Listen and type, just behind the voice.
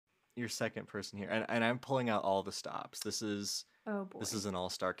second person here, and I'm pulling out all the stops. This is an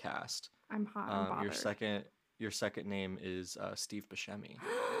all-star cast. I'm hot. I'm bothered. Your second name is Steve Buscemi.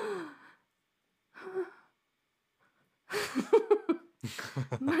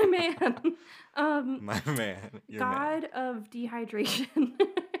 My man. My man. Your God man. of dehydration.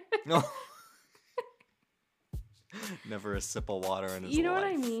 No. Never a sip of water in his life. You know what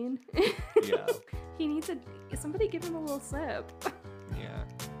I mean? Yeah. He needs somebody give him a little sip. Yeah.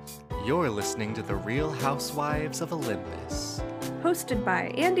 You're listening to The Real Housewives of Olympus. Hosted by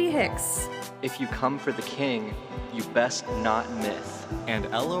Andy Hicks. If you come for the king, you best not myth. And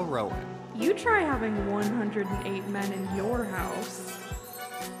Ella Rowan. You try having 108 men in your house.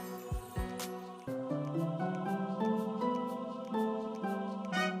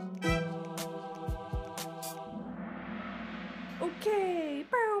 Okay.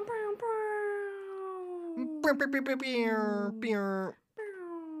 Bow, bow, bow.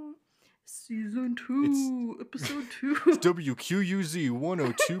 Season 2, episode 2. It's WQUZ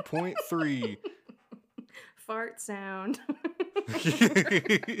 102.3. Fart sound.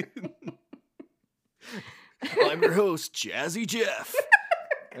 I'm your host, Jazzy Jeff,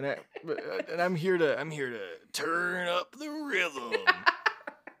 and I'm here to turn up the rhythm.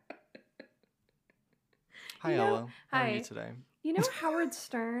 Hi, Ella. How are you today? You know Howard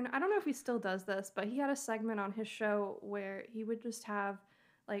Stern? I don't know if he still does this, but he had a segment on his show where he would just have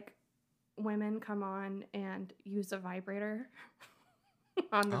like women come on and use a vibrator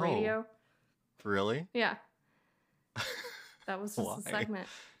on the radio. Really? Yeah. That was just a segment.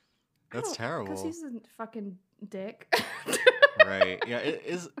 That's terrible. Because he's a fucking dick. Right. Yeah.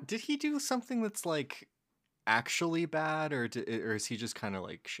 Did he do something that's like actually bad, or is he just kind of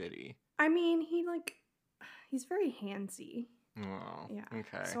like shitty? I mean, he's very handsy. Oh. Yeah.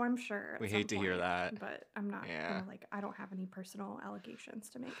 Okay. So I'm sure. We hate to hear that. But I'm not. Yeah. I don't have any personal allegations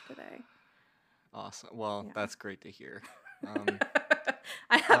to make today. Awesome. Well, that's great to hear.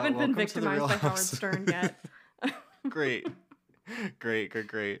 I haven't been victimized by Howard Stern yet. Great.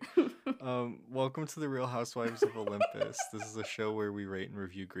 Welcome to the Real Housewives of Olympus. This is a show where we rate and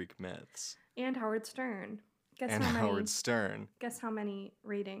review Greek myths. And Howard Stern. Howard Stern. Guess how many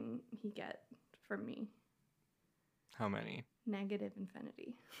rating he get from me? How many? Negative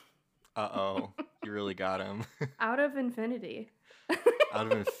infinity. Uh-oh. You really got him. Out of infinity. Out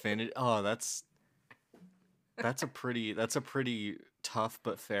of infinity? Oh, that's a pretty tough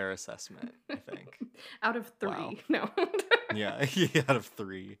but fair assessment, I think. Out of 3. Wow. No. Yeah, out of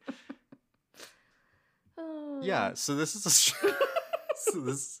 3. Yeah, so this is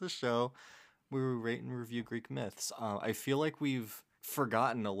a show where we rate and review Greek myths. I feel like we've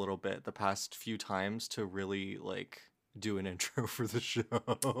forgotten a little bit the past few times to really like do an intro for the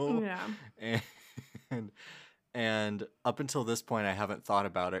show. Yeah. And up until this point, I haven't thought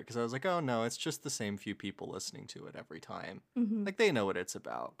about it because I was like, oh no, it's just the same few people listening to it every time. Mm-hmm. Like they know what it's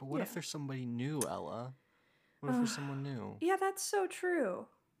about. But what if there's somebody new, Ella? What if there's someone new? Yeah, that's so true.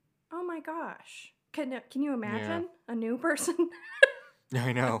 Oh my gosh. Can you imagine a new person?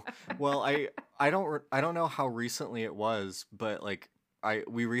 I know. Well, I don't know how recently it was, but like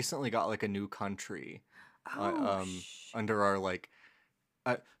we recently got like a new country under our like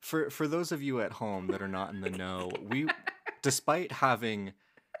for those of you at home that are not in the know, we despite having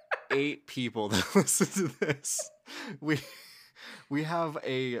 8 people that listen to this, we have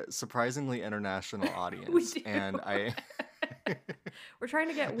a surprisingly international audience. We do. And we're trying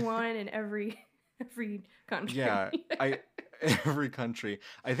to get one in every country. Yeah, every country.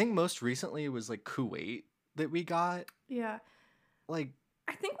 I think most recently it was like Kuwait that we got. Yeah. Like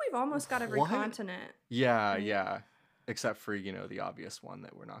I think we've almost got every continent. Yeah, yeah. Except for, the obvious one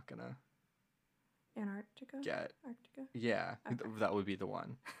that we're not gonna Antarctica? Get. Arctica? Yeah, okay. That would be the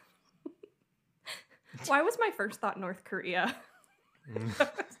one. Why was my first thought North Korea?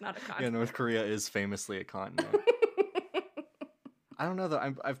 It's not a continent. Yeah, North Korea is famously a continent. I don't know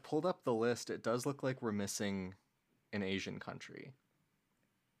though. I've pulled up the list. It does look like we're missing an Asian country.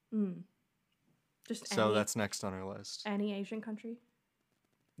 So that's next on our list. Any Asian country?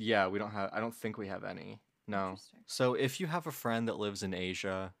 Yeah, I don't think we have any. No. So if you have a friend that lives in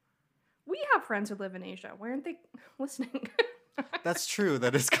Asia. We have friends who live in Asia. Why aren't they listening? That's true.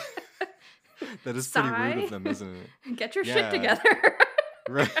 That is pretty rude of them, isn't it? Get your shit together.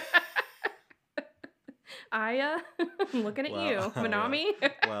 Right. Aya, I'm looking at you. Manami.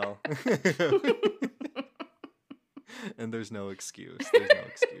 Well. And there's no excuse.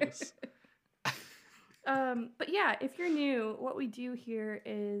 But yeah, if you're new, what we do here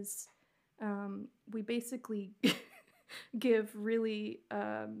is we basically give really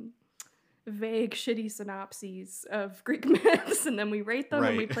vague, shitty synopses of Greek myths, and then we rate them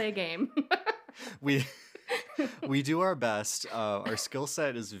and we play a game. We do our best. Our skill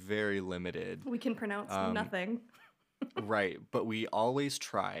set is very limited. We can pronounce nothing. Right, but we always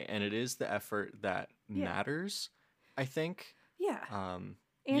try, and it is the effort that matters, I think. Yeah.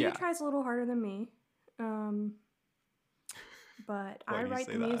 Andy tries a little harder than me. But I write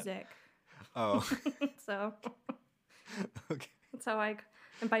the music. Oh. So. Okay. That's how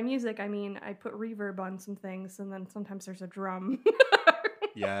and by music, I mean I put reverb on some things, and then sometimes there's a drum.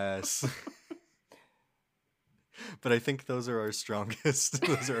 Yes. But I think those are our strongest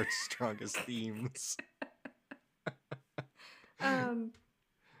themes.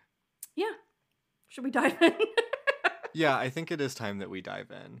 Yeah. Should we dive in? Yeah, I think it is time that we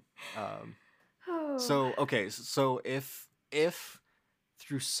dive in. So if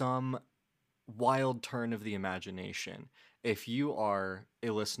through some wild turn of the imagination, if you are a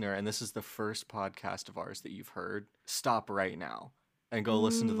listener and this is the first podcast of ours that you've heard, stop right now and go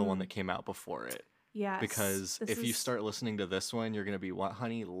listen to the one that came out before it. Yes. Because if you start listening to this one, you're going to be, what,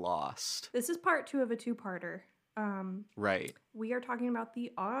 honey? Lost. This is part 2 of a 2-parter. Right. We are talking about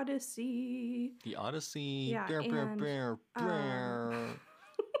the Odyssey. The Odyssey. Yeah, and...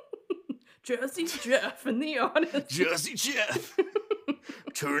 Jazzy Jeff and the Odyssey. Jazzy Jeff.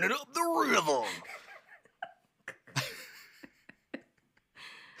 Turning up the rhythm.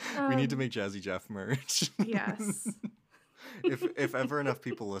 We need to make Jazzy Jeff merch. Yes. If ever enough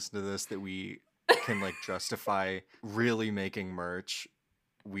people listen to this that we can like justify really making merch,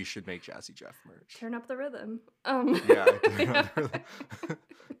 we should make Jazzy Jeff merch. Turn up the rhythm. Yeah, turn up the rhythm.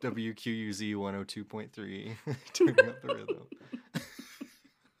 WQUZ 102.3. Turn up the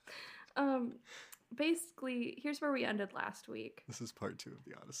rhythm. Basically, here's where we ended last week. This is part 2 of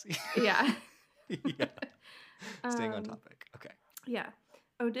the Odyssey. Yeah. Yeah. Staying on topic. Okay. Yeah.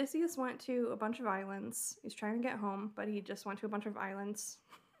 Odysseus went to a bunch of islands. He's trying to get home, but he just went to a bunch of islands.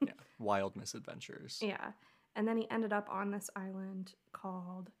 Yeah. Wild misadventures. Yeah. And then he ended up on this island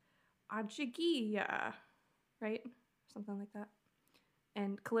called Ajagia, right? Something like that.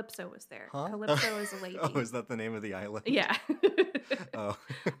 And Calypso was there. Huh? Calypso is a lady. Oh, is that the name of the island? Yeah. Oh.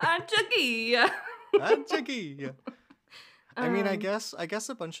 Ajagia. Ajagia. I mean, I guess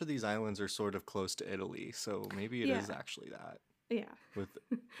a bunch of these islands are sort of close to Italy, so maybe it is actually that. Yeah. With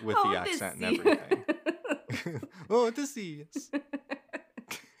the accent and everything. Oh, Odyssey. Yes.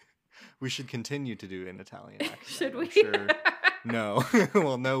 We should continue to do an Italian accent. Should we? I'm sure. No.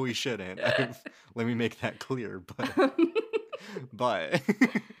 Well, no, we shouldn't. Let me make that clear. But.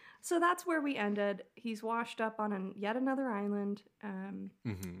 So that's where we ended. He's washed up on yet another island, and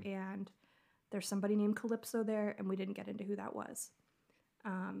there's somebody named Calypso there, and we didn't get into who that was.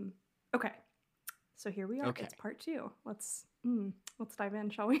 Okay. So here we are. Okay. It's part 2. Let's dive in,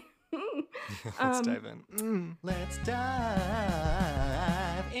 shall we? Let's dive in. Let's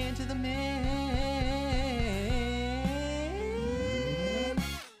dive into the myth.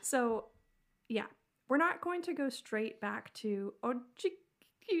 So, yeah, we're not going to go straight back to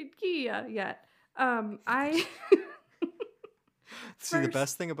Ojikia yet. See, the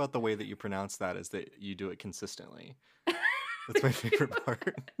best thing about the way that you pronounce that is that you do it consistently. That's my favorite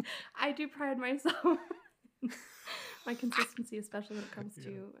part. I do pride myself. My consistency, especially when it comes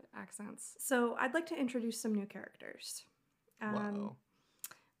to accents. So I'd like to introduce some new characters. Wow.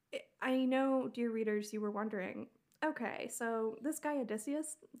 I know, dear readers, you were wondering, okay, so this guy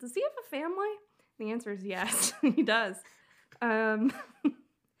Odysseus, does he have a family? The answer is yes, he does. Well,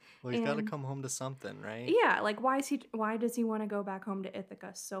 he's got to come home to something, right? Yeah, like why does he want to go back home to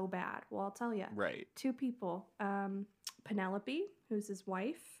Ithaca so bad? Well, I'll tell you. Right. 2 people. Penelope, who's his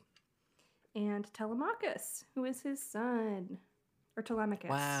wife, and Telemachus, who is his son. Or Telemachus.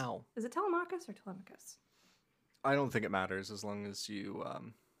 Wow. Is it Telemachus or Telemachus? I don't think it matters as long as you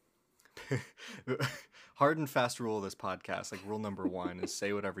hard and fast rule of this podcast, like rule number 1 is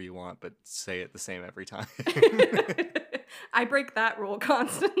say whatever you want, but say it the same every time. I break that rule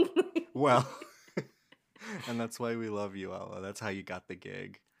constantly. Well, and that's why we love you, Ella. That's how you got the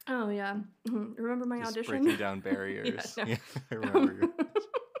gig. Oh, yeah. Remember my Just audition? breaking down barriers. Yeah, no. Yeah, I remember.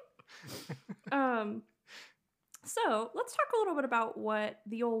 So let's talk a little bit about what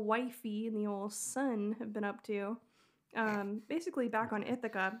the old wifey and the old son have been up to. Basically, back on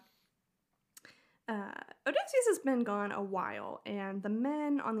Ithaca, Odysseus has been gone a while, and the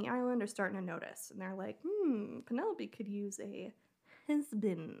men on the island are starting to notice, and they're like, Penelope could use a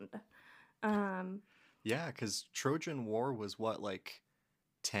husband. Yeah, because Trojan War was what, like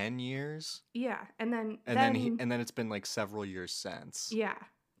 10 years? Yeah, and then it's been like several years since. Yeah,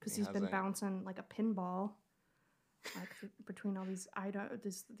 because he's been hasn't. bouncing like a pinball. like between all these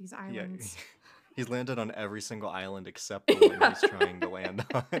these Yeah, islands. he's landed on every single island except the one he's trying to land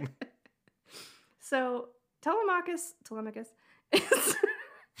on. So Telemachus is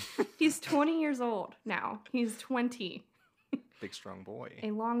he's 20 years old now. He's 20. Big strong boy.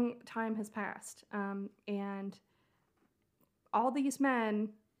 A long time has passed, and all these men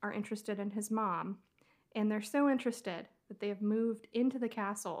are interested in his mom, and they're so interested that they have moved into the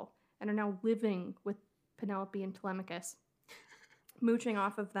castle and are now living with Penelope and Telemachus, mooching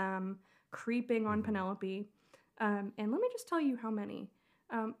off of them, creeping on Penelope. And let me just tell you how many.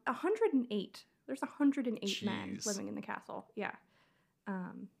 108. There's 108 men Jeez. living in the castle. Yeah.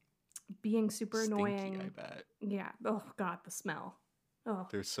 Being super Stinky, annoying. I bet. Yeah. Oh, God, the smell. Oh.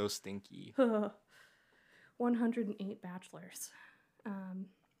 They're so stinky. 108 bachelors.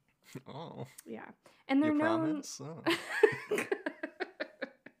 Oh. Yeah. And they're You known... promise?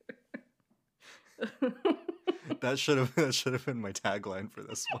 That should have been my tagline for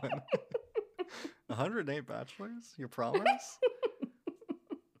this one. 108 bachelors? You promise?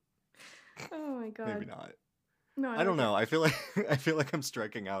 Oh my God. Maybe not. No, I don't know. I feel like I'm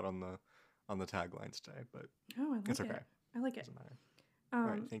striking out on the taglines today, but Oh, I like it's it. okay. I like it. Doesn't matter. All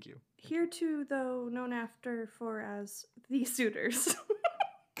right, thank you. Hereto, though, known after for as the suitors.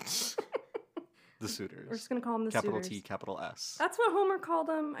 The suitors. We're just gonna call them the capital suitors. T, capital S. That's what Homer called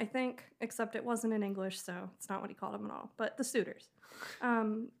them, I think, except it wasn't in English, so it's not what he called them at all. But the suitors.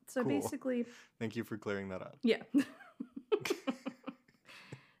 So Cool. basically, Thank you for clearing that up. yeah.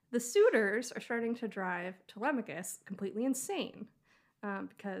 The suitors are starting to drive Telemachus completely insane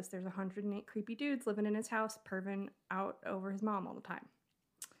because there's 108 creepy dudes living in his house, perving out over his mom all the time.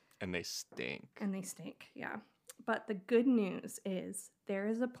 And they stink. And they stink, yeah. But the good news is there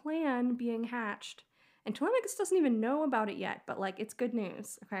is a plan being hatched. And Telemachus doesn't even know about it yet, but, like, it's good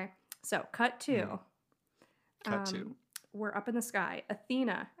news, okay? So, cut to. Cut to. We're up in the sky.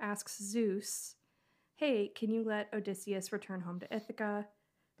 Athena asks Zeus, hey, can you let Odysseus return home to Ithaca?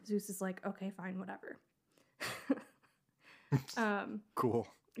 Zeus is like, okay, fine, whatever. Cool.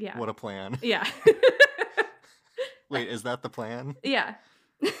 Yeah. What a plan. Yeah. Wait, is that the plan? Yeah.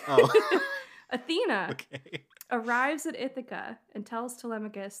 Oh. Athena Okay. arrives at Ithaca and tells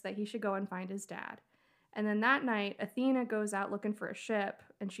Telemachus that he should go and find his dad. And then that night, Athena goes out looking for a ship,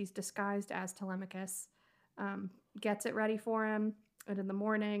 and she's disguised as Telemachus, gets it ready for him, and in the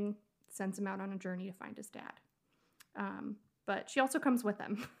morning sends him out on a journey to find his dad. But she also comes with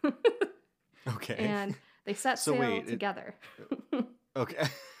him. Okay. And they set sail together. Okay.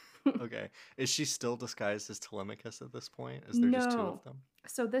 Okay. Is she still disguised as Telemachus at this point? Is there just two of them?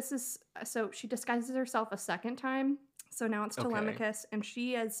 So she disguises herself a second time. So now it's Telemachus, and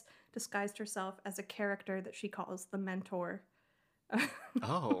she has disguised herself as a character that she calls the mentor.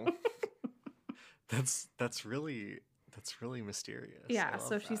 Oh. That's really mysterious. Yeah,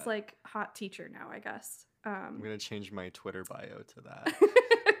 so she's like hot teacher now, I guess. I'm gonna change my Twitter bio to that.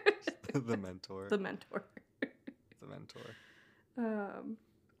 The mentor. The mentor. The mentor.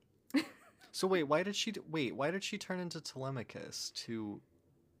 So wait, why did she turn into Telemachus to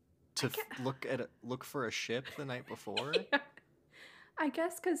look for a ship the night before? Yeah. I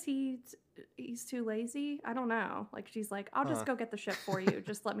guess because he's too lazy. I don't know. Like, she's like, I'll just go get the ship for you.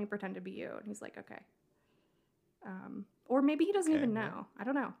 Just let me pretend to be you. And he's like, okay. Or maybe he doesn't even know. I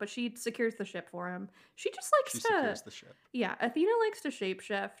don't know. But she secures the ship for him. She just likes secures the ship. Yeah, Athena likes to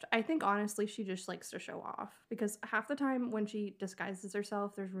shapeshift. I think, honestly, she just likes to show off. Because half the time when she disguises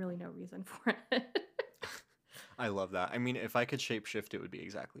herself, there's really no reason for it. I love that. I mean, if I could shapeshift, it would be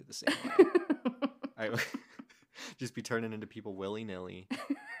exactly the same way. I would just be turning into people willy-nilly.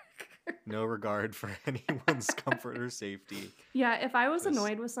 No regard for anyone's comfort or safety. Yeah, if I was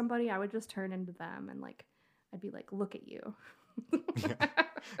annoyed with somebody, I would just turn into them and, like, I'd be like, look at you.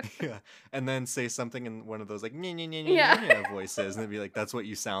 Yeah. And then say something in one of those, like, yeah voices, and they'd be like, that's what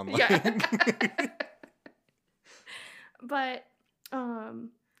you sound like. Yeah. But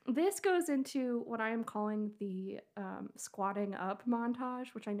this goes into what I am calling the squatting up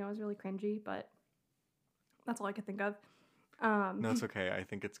montage, which I know is really cringy, but that's all I could think of. No, it's okay. I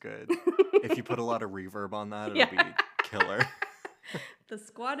think it's good. If you put a lot of reverb on that, it'll be killer. The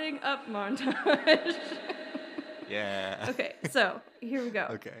squatting up montage. Yeah. Okay, so here we go.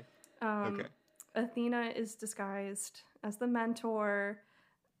 Okay. Okay. Athena is disguised as the mentor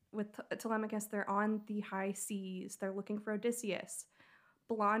with Telemachus. They're on the high seas. They're looking for Odysseus.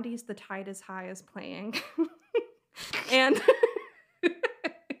 Blondie's The Tide is High is playing. And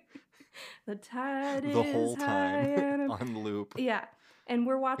the tide is the whole high time on loop. Yeah. And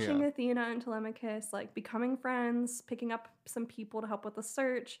we're watching Yeah. Athena and Telemachus like becoming friends, picking up some people to help with the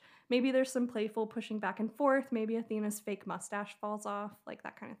search. Maybe there's some playful pushing back and forth. Maybe Athena's fake mustache falls off, like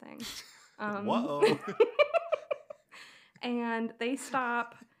that kind of thing. Whoa. And they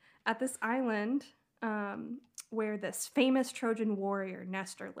stop at this island where this famous Trojan warrior,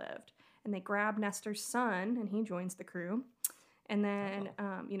 Nestor, lived. And they grab Nestor's son, and he joins the crew. And then,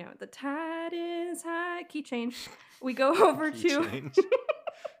 the tide is high. Key change. We go over to...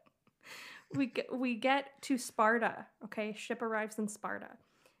 we get to Sparta, okay? Ship arrives in Sparta.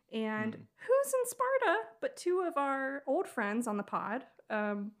 And who's in Sparta but two of our old friends on the pod?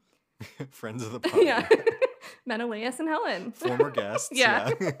 Friends of the pod. Yeah. Menelaus and Helen. Former guests.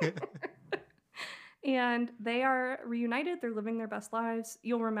 Yeah. And they are reunited. They're living their best lives.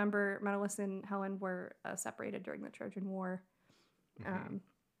 You'll remember Menelaus and Helen were separated during the Trojan War.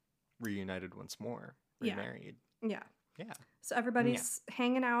 Reunited once more. Yeah. Remarried. Yeah. Yeah. So everybody's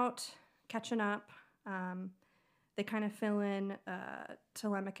hanging out, catching up. They kind of fill in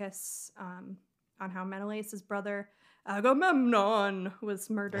Telemachus on how Menelaus' brother Agamemnon was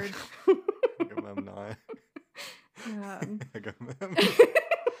murdered. Agamemnon. Agamemnon.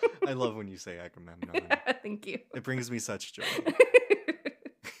 I love when you say Agamemnon. Thank you. It brings me such joy.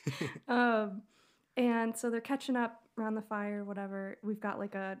 And so they're catching up around the fire, whatever. We've got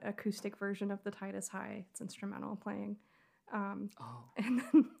like an acoustic version of The Tide is High. It's instrumental playing. And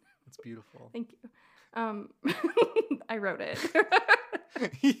then, that's beautiful. Thank you. I wrote it.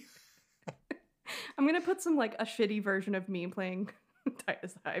 I'm going to put some like a shitty version of me playing Tide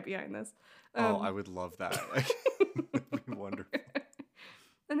is High behind this. I would love that. That'd be wonderful.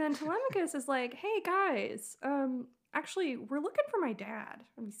 And then Telemachus is like, hey guys, actually, we're looking for my dad.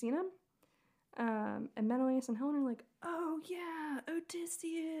 Have you seen him? And Menelaus and Helen are like, oh yeah,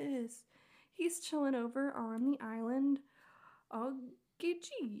 Odysseus. He's chilling over on the island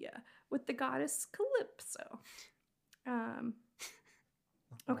Ogygia with the goddess Calypso.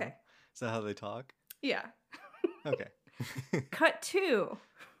 Okay. Is that how they talk? Yeah. Okay. Cut to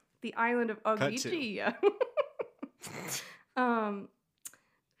the island of Ogygia.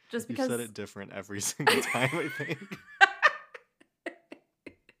 Just because you said it different every single time, I think.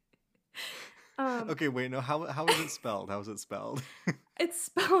 Okay, wait, no. How is it spelled? How is it spelled? It's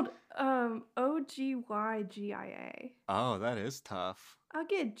spelled Ogyigia. Oh, that is tough.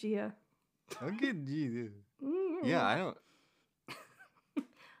 Ogygia. Ogygia. Yeah, I don't.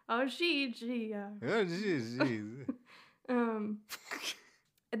 Ogygia. And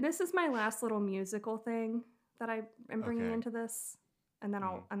this is my last little musical thing that I am bringing into this, and then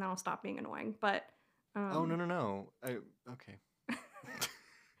I'll stop being annoying. But oh no. Okay.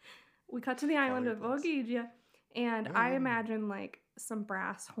 We cut to the island of Ogygia, and I imagine like some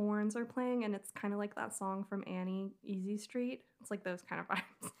brass horns are playing, and it's kind of like that song from Annie, Easy Street. It's like those kind of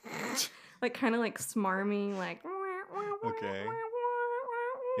vibes, like kind of like smarmy, like. Okay.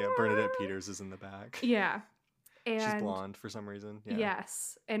 Yeah, Bernadette Peters is in the back. Yeah. And she's blonde for some reason. Yeah.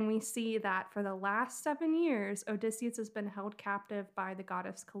 Yes. And we see that for the last 7 years, Odysseus has been held captive by the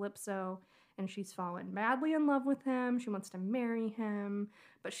goddess Calypso, and she's fallen madly in love with him. She wants to marry him,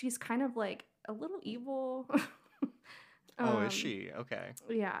 but she's kind of like a little evil. Is she? Okay.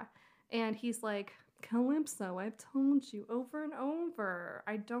 Yeah. And he's like, Calypso, I've told you over and over,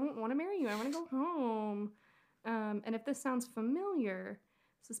 I don't want to marry you. I want to go home. And if this sounds familiar,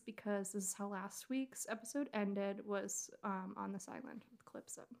 this is because this is how last week's episode ended, was on this island with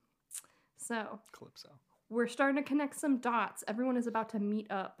Calypso. So Calypso. We're starting to connect some dots. Everyone is about to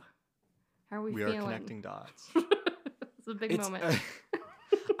meet up. How are we feeling? We are connecting dots. It's a big moment.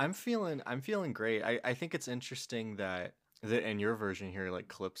 I'm feeling great. I think it's interesting that in your version here, like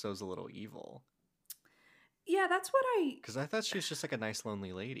Calypso's a little evil. Yeah, that's what because I thought she was just like a nice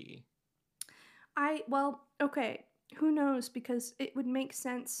lonely lady. Okay. Who knows? Because it would make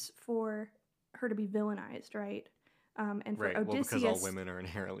sense for her to be villainized, right? And for Odysseus, because all women are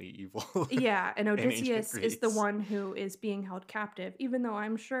inherently evil. Yeah, and Odysseus is the one who is being held captive, even though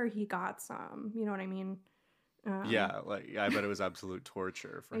I'm sure he got some. You know what I mean? Yeah, I bet it was absolute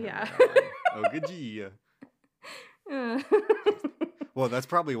torture for him. Yeah. Ogygia. Well, that's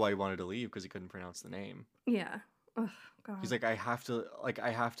probably why he wanted to leave, because he couldn't pronounce the name. Yeah. Oh, God. He's like, I have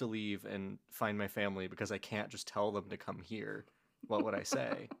to leave and find my family because I can't just tell them to come here. What would I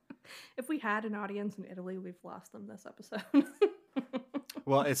say? If we had an audience in Italy, we've lost them this episode.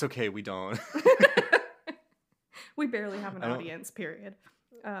 Well, it's okay. We don't. We barely have an audience, period.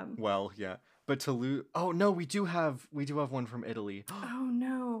 Well, yeah. But to lose... Oh, no, we do have one from Italy. Oh,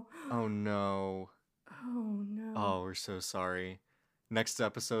 no. Oh, no. Oh, no. Oh, we're so sorry. Next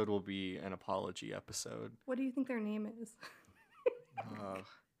episode will be an apology episode. What do you think their name is? Oh.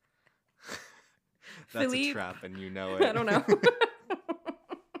 That's Philippe. a trap, and you know it. I don't know.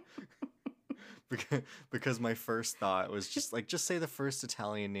 because my first thought was just like, just say the first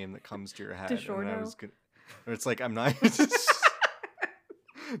Italian name that comes to your head. And I was gonna, it's like, I'm not.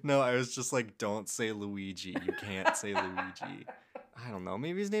 No, I was just like, don't say Luigi. You can't say Luigi. I don't know.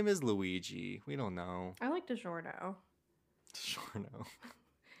 Maybe his name is Luigi. We don't know. I like DiGiorno. DiGiorno.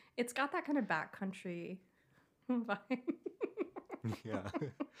 It's got that kind of backcountry vibe. Yeah.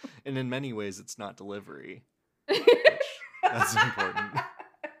 And in many ways, it's not delivery. That's important.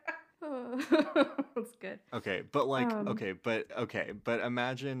 That's good. Okay, but like, but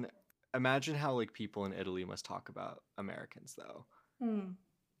imagine how like people in Italy must talk about Americans though.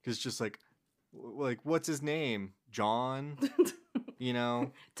 Because just like what's his name? John? You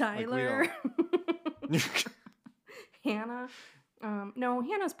know? Tyler. Hannah. No,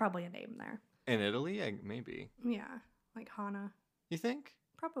 Hannah's probably a name there. In Italy? Maybe. Yeah, like Hannah. You think?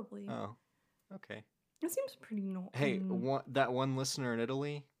 Probably. Oh, okay. It seems pretty normal. Hey, that one listener in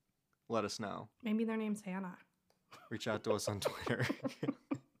Italy, let us know. Maybe their name's Hannah. Reach out to us on Twitter.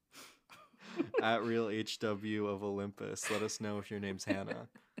 At RealHW of Olympus. Let us know if your name's Hannah.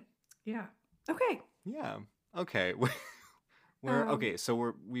 Yeah. Okay. Yeah. Okay. Okay, so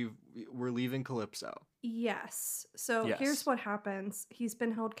we're leaving Calypso. Yes. So here's what happens. He's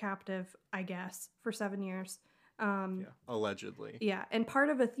been held captive, I guess, for 7 years. Allegedly. Yeah, and part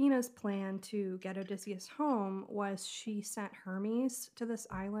of Athena's plan to get Odysseus home was she sent Hermes to this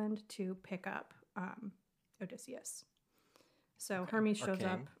island to pick up Odysseus. So Hermes shows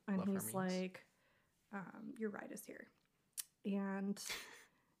up and he's Hermes. Like, your ride is here. And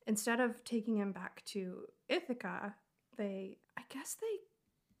instead of taking him back to Ithaca, I guess they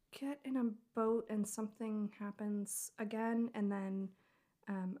get in a boat and something happens again, and then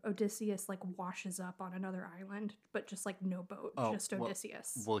Odysseus like washes up on another island, but just like no boat, just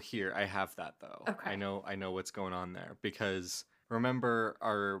Odysseus. Well, here I have that though. Okay. I know what's going on there because remember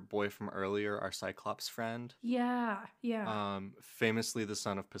our boy from earlier, our Cyclops friend? Yeah. Famously the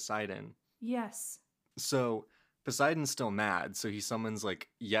son of Poseidon. Yes. So Poseidon's still mad, so he summons like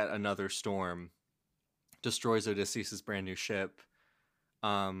yet another storm, destroys Odysseus' brand new ship,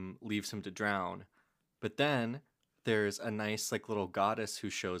 leaves him to drown. But then there's a nice like little goddess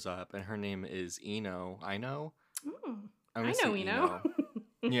who shows up, and her name is Ino. I know Ino.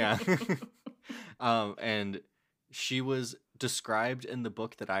 Yeah. And she was described in the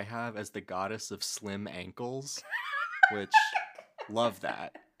book that I have as the goddess of slim ankles, which love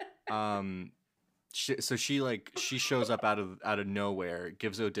that. She shows up out of nowhere,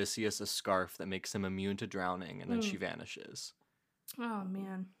 gives Odysseus a scarf that makes him immune to drowning, and then she vanishes. Oh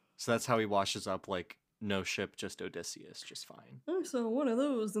man. So that's how he washes up, like no ship, just Odysseus, just fine. I saw one of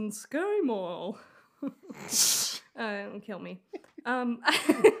those in Sky Mall. It'll kill me.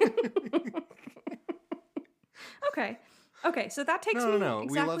 Okay, so that takes me No.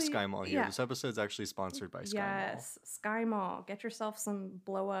 exactly... We love Sky Mall here. Yeah. This episode's actually sponsored by Sky Mall. Yes, Sky Mall. Get yourself some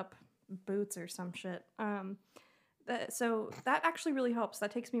blow-up boots or some shit. So that actually really helps.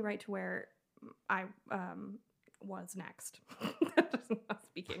 That takes me right to where I was next. Not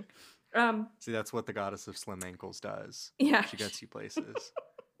speaking. See, that's what the goddess of slim ankles does. Yeah. She gets you places.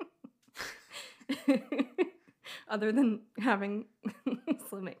 Other than having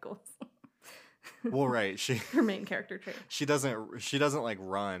slim ankles. Well, right. Her main character trait. She doesn't like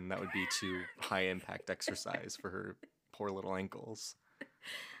run. That would be too high impact exercise for her poor little ankles.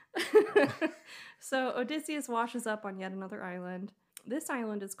 So Odysseus washes up on yet another island. This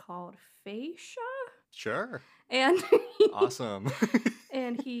island is called Phaeacia. Sure. And awesome.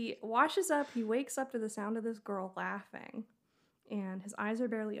 And he washes up. He wakes up to the sound of this girl laughing. And his eyes are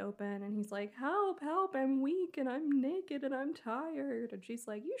barely open. And he's like, help, help, I'm weak and I'm naked and I'm tired. And she's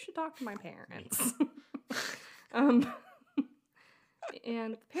like, you should talk to my parents. And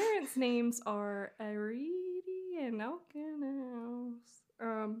the parents' names are Arete and Alkinoos.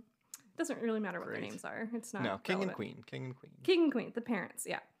 Doesn't really matter what their names are. It's not King relevant. and Queen. King and Queen. King and Queen, the parents,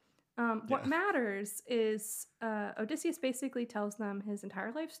 yeah. What matters is Odysseus basically tells them his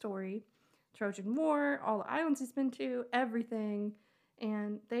entire life story, Trojan War, all the islands he's been to, everything,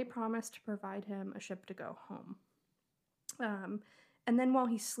 and they promise to provide him a ship to go home. And then while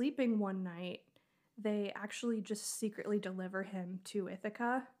he's sleeping one night, they actually just secretly deliver him to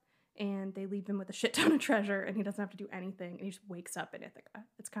Ithaca, and they leave him with a shit ton of treasure, and he doesn't have to do anything, and he just wakes up in Ithaca.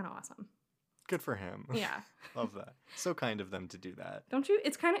 It's kind of awesome. Good for him. Yeah. Love that. So kind of them to do that. Don't you?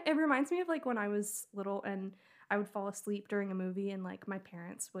 It reminds me of like when I was little and I would fall asleep during a movie and like my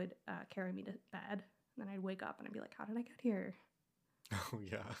parents would carry me to bed. And then I'd wake up and I'd be like, how did I get here? Oh,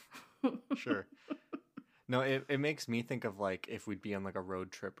 yeah. Sure. No, it makes me think of like if we'd be on like a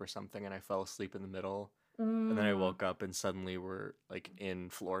road trip or something and I fell asleep in the middle and then I Mm, woke up and suddenly we're like in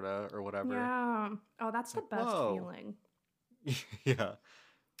Florida or whatever. yeah. Oh, that's It's the like, best whoa. feeling. Yeah.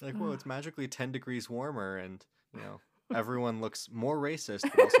 Like, whoa, it's magically 10 degrees warmer and, everyone looks more racist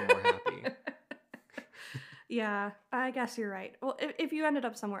but also more happy. Yeah, I guess you're right. Well, if you ended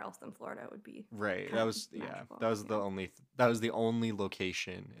up somewhere else than Florida, it would be Right. kind That of was magical. that was Yeah. that was the only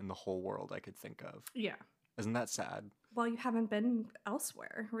location in the whole world I could think of. Yeah. Isn't that sad? Well, you haven't been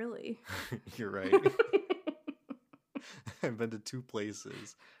elsewhere, really. You're right. I've been to 2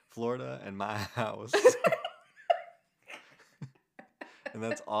 places, Florida and my house. And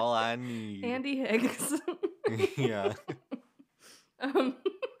that's all I need. Andy Higgs. Yeah. um,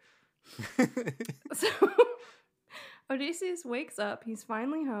 so Odysseus wakes up. He's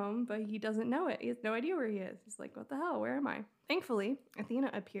finally home, but he doesn't know it. He has no idea where he is. He's like, what the hell? Where am I? Thankfully, Athena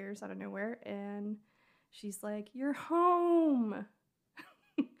appears out of nowhere and she's like, you're home.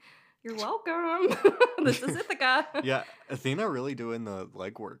 You're welcome. This is Ithaca. Yeah, Athena really doing the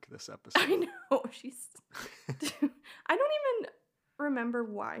legwork this episode. I know. I don't even remember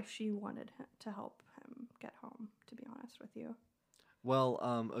why she wanted to help him get home, to be honest with you. Well,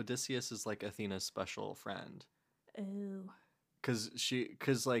 Odysseus is like Athena's special friend. Oh. Cause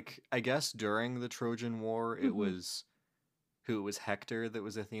like I guess during the Trojan War it was Hector that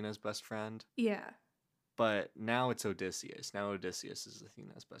was Athena's best friend. Yeah. But now it's Odysseus. Now Odysseus is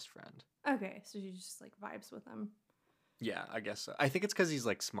Athena's best friend. Okay, so she just like vibes with him. Yeah, I guess so. I think it's because he's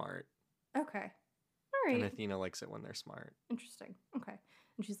like smart. Okay. All right. And Athena likes it when they're smart. Interesting. Okay.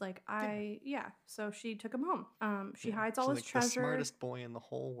 And she's like, yeah. So she took him home. She Yeah. hides all She's his like treasure. the smartest boy in the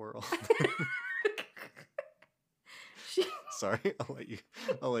whole world. she Sorry, I'll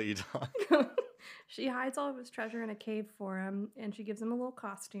let you talk. She hides all of his treasure in a cave for him, and she gives him a little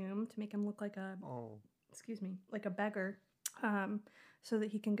costume to make him look like like a beggar, so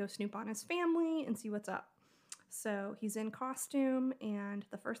that he can go snoop on his family and see what's up. So he's in costume, and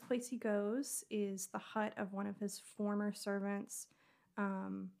the first place he goes is the hut of one of his former servants,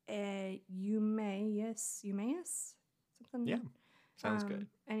 Eumaeus, something. Yeah, sounds good.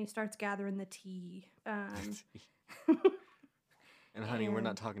 And he starts gathering the tea. And honey, we're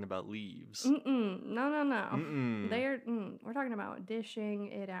not talking about leaves. No. Mm-mm. We're talking about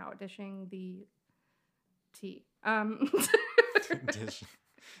dishing it out, dishing the tea. Dish.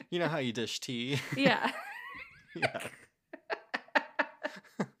 You know how you dish tea? Yeah. Yeah.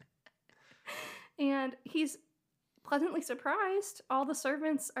 And he's pleasantly surprised. All the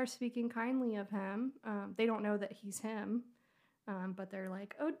servants are speaking kindly of him. They don't know that he's him, but they're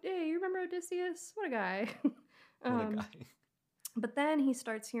like, "Oh, hey, you remember Odysseus? What a guy!" What a guy. But then he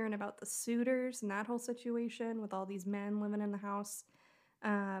starts hearing about the suitors and that whole situation with all these men living in the house.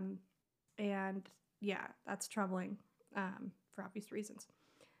 And yeah, that's troubling for obvious reasons.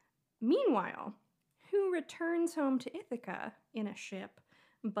 Meanwhile, who returns home to Ithaca in a ship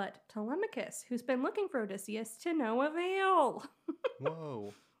but Telemachus, who's been looking for Odysseus to no avail.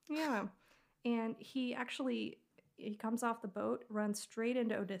 Whoa. Yeah. And he comes off the boat, runs straight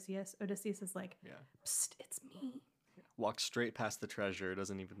into Odysseus. Odysseus is like, "Psst, it's me." Walks straight past the treasure,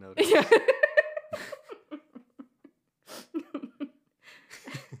 doesn't even notice. Yeah.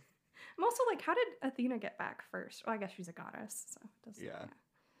 I'm also like, how did Athena get back first? Well, I guess she's a goddess, so it doesn't. Yeah.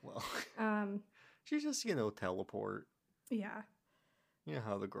 Well, she just, teleport. Yeah. You know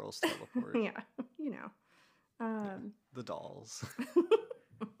how the girls teleport. Yeah. The dolls.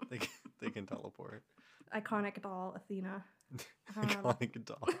 They can teleport. Iconic doll, Athena. Iconic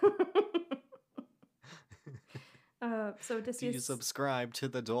doll. So Odysseus. Do you subscribe to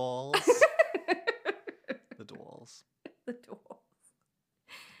the dolls? The dolls. The dolls.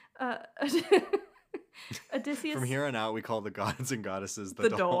 Odysseus. From here on out, we call the gods and goddesses the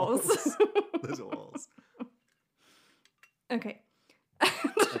dolls. dolls. The dolls. Okay.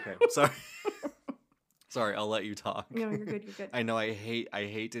 Okay. Sorry. Sorry, I'll let you talk. No, you're good. You're good. I know I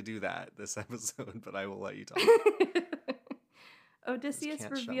hate to do that this episode, but I will let you talk. Odysseus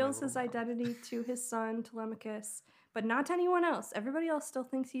reveals his identity to his son Telemachus, but not to anyone else. Everybody else still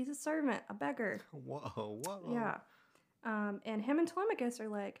thinks he's a servant, a beggar. Whoa. Yeah. And him and Telemachus are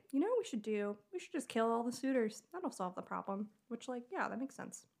like, you know what we should do? We should just kill all the suitors. That'll solve the problem. Which, yeah, that makes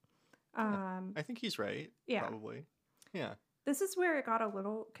sense. I think he's right. Yeah. Probably. Yeah. This is where it got a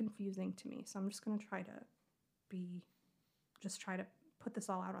little confusing to me, so I'm just going to try to put this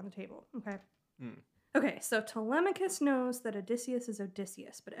all out on the table, okay? Okay, so Telemachus knows that Odysseus is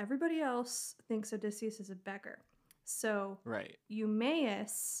Odysseus, but everybody else thinks Odysseus is a beggar. So Right.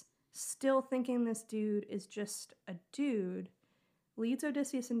 Eumaeus, still thinking this dude is just a dude, leads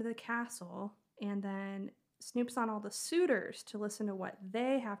Odysseus into the castle and then snoops on all the suitors to listen to what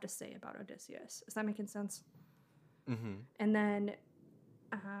they have to say about Odysseus. Is that making sense? Mm-hmm. And then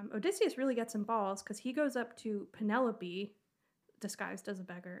Odysseus really gets some balls because he goes up to Penelope, disguised as a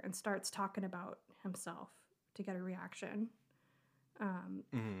beggar, and starts talking about himself to get a reaction.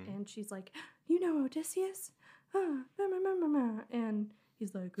 And she's like, "You know Odysseus?" And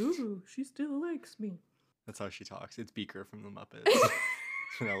he's like, "Ooh, she still likes me." That's how she talks. It's Beaker from the Muppets.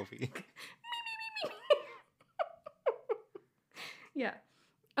 Penelope. Yeah.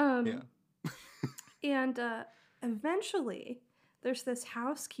 Yeah. And eventually, there's this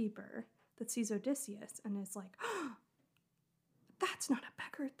housekeeper that sees Odysseus and is like, oh, "That's not a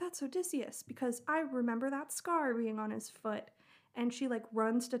beggar, that's Odysseus, because I remember that scar being on his foot." And she like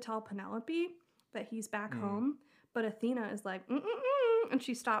runs to tell Penelope that he's back home, but Athena is like, and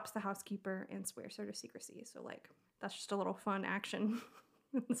she stops the housekeeper and swears her to secrecy. So like, that's just a little fun action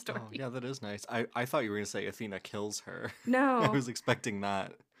in the story. Oh, yeah, that is nice. I thought you were going to say Athena kills her. No. I was expecting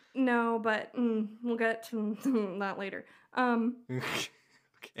that. No, but we'll get to that later. Okay.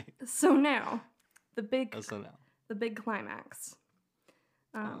 So now, the big climax.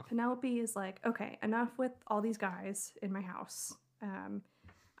 Penelope is like, "Okay, enough with all these guys in my house.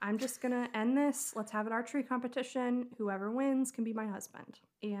 I'm just gonna end this. Let's have an archery competition. Whoever wins can be my husband."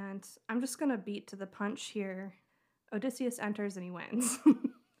 And I'm just gonna beat to the punch here. Odysseus enters and he wins.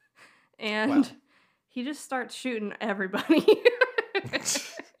 And he just starts shooting everybody.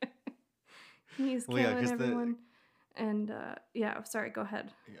 He's killing everyone. And sorry, go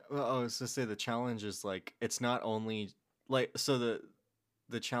ahead. Yeah, well, I was to say the challenge is like, it's not only like, so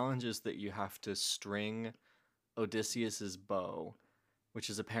the challenge is that you have to string Odysseus's bow, which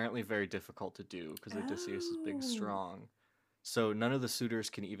is apparently very difficult to do because Odysseus is big and strong. So none of the suitors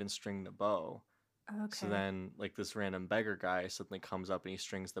can even string the bow. Okay. So then like this random beggar guy suddenly comes up and he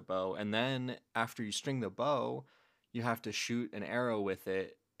strings the bow. And then after you string the bow, you have to shoot an arrow with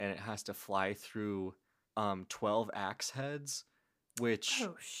it, and it has to fly through 12 axe heads, which...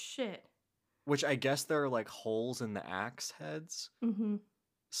 Oh, shit. Which I guess there are like holes in the axe heads. Mm-hmm.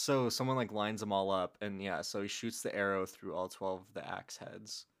 So someone like lines them all up, and yeah, so he shoots the arrow through all 12 of the axe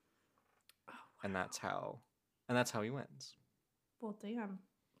heads. Oh, wow. And that's how he wins. Well, damn.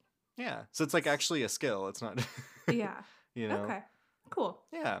 Yeah, so it's like actually a skill. It's not. Yeah. You know. Okay. Cool.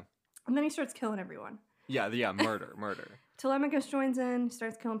 Yeah. And then he starts killing everyone. Yeah. Murder. Telemachus joins in,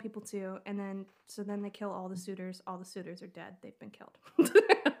 starts killing people too, and then they kill all the suitors. All the suitors are dead. They've been killed.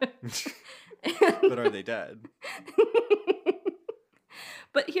 But are they dead?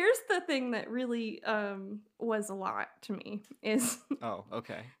 But here's the thing that really was a lot to me is... Oh,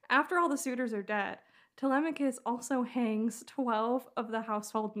 okay. After all the suitors are dead, Telemachus also hangs 12 of the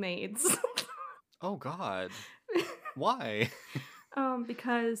household maids. Oh, God. Why?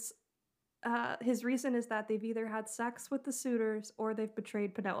 Because his reason is that they've either had sex with the suitors or they've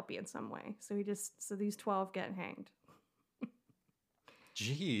betrayed Penelope in some way. So these 12 get hanged.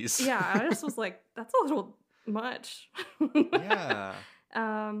 Jeez. Yeah, I just was like, that's a little much. Yeah.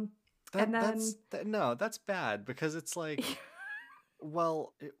 That's bad because it's like,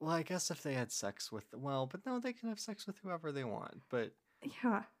 well, I guess if they had sex with, but no, they can have sex with whoever they want. But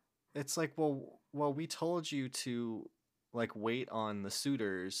yeah, it's like, well, we told you to like wait on the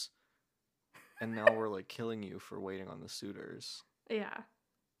suitors, and now we're like killing you for waiting on the suitors. Yeah.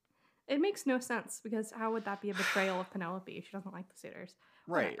 It makes no sense because how would that be a betrayal of Penelope? She doesn't like the suitors.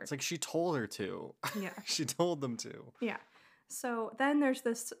 Right. Whatever. It's like she told her to. Yeah. She told them to. Yeah. So then there's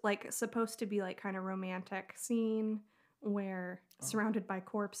this like supposed to be like kind of romantic scene where surrounded by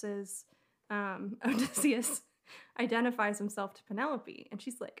corpses, Odysseus identifies himself to Penelope and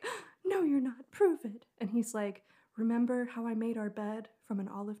she's like, "No, you're not. Prove it." And he's like, "Remember how I made our bed from an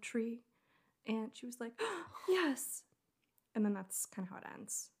olive tree?" And she was like, "Yes." And then that's kind of how it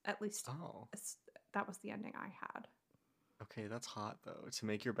ends. At least that was the ending I had. Okay, that's hot though. To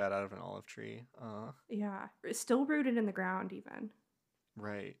make your bed out of an olive tree. Yeah, it's still rooted in the ground even.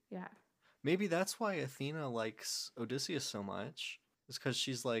 Right. Yeah. Maybe that's why Athena likes Odysseus so much. It's because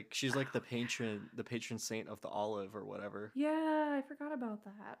she's like the patron saint of the olive or whatever. Yeah, I forgot about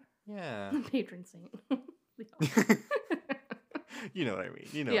that. Yeah. The patron saint. You know what I mean.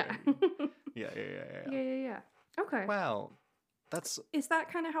 Yeah. What I mean. Yeah. Okay. Wow. Is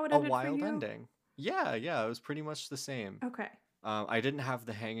that kind of how it ended for you? A wild ending. Yeah, it was pretty much the same. Okay. I didn't have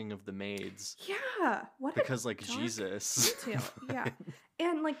the hanging of the maids. Yeah. Because like Jesus. Detail. Yeah.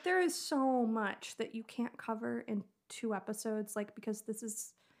 And like there is so much that you can't cover in 2 episodes, like because this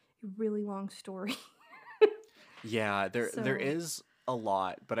is a really long story. Yeah, there is a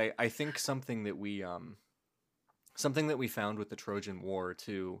lot, but I think something that we found with the Trojan War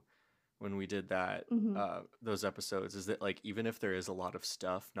too when we did that, Hmm. those episodes, is that like even if there is a lot of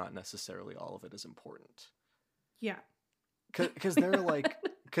stuff, not necessarily all of it is important. Yeah. Because there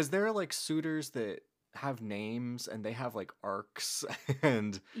are like suitors that have names and they have like arcs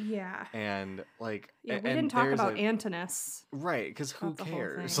and Yeah. like Yeah, we and didn't talk there's about a Antinous. right, because who That's the whole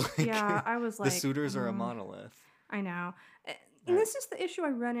cares? thing. Like Yeah, I was the like, suitors are a monolith. I know. And Right. this is the issue I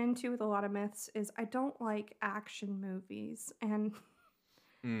run into with a lot of myths is I don't like action movies. And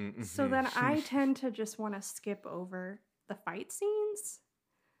so then I tend to just want to skip over the fight scenes.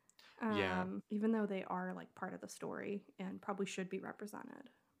 Yeah. Even though they are like part of the story and probably should be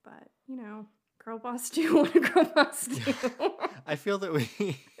represented. But, girl boss do what a girl boss do. I feel that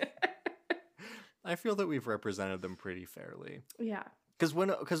we've represented them pretty fairly. Yeah. Because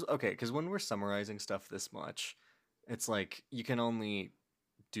when we're summarizing stuff this much, it's like you can only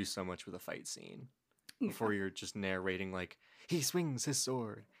do so much with a fight scene before you're just narrating like he swings his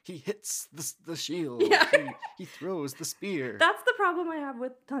sword, he hits the shield, he throws the spear. That's the problem I have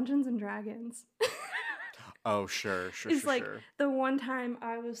with Dungeons and Dragons. Oh, sure. It's like the one time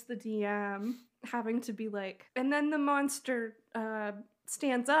I was the DM having to be like, and then the monster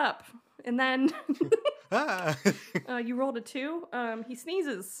stands up, and then you rolled a 2. He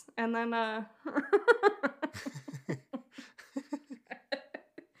sneezes, and then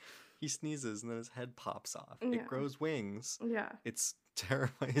he sneezes, and then his head pops off. Yeah. It grows wings. Yeah. It's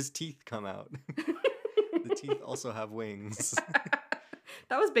terrifying. His teeth come out. The teeth also have wings.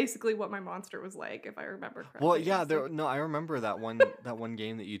 That was basically what my monster was like, if I remember correctly. Well, yeah, I remember that one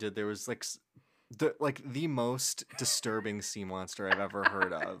game that you did. There was like the most disturbing sea monster I've ever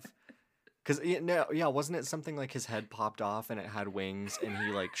heard of. Because wasn't it something like his head popped off and it had wings and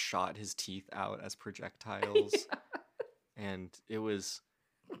he like shot his teeth out as projectiles, and it was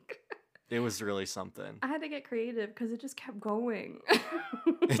really something. I had to get creative because it just kept going.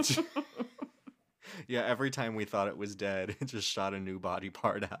 Yeah, every time we thought it was dead, it just shot a new body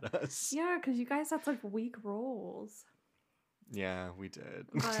part at us. Yeah, because you guys had like weak rolls. Yeah, we did.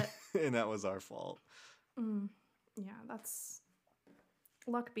 But and that was our fault. Yeah, that's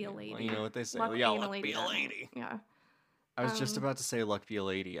luck be a lady. Well, you know what they say. Luck Luck be a lady. Yeah. I was just about to say luck be a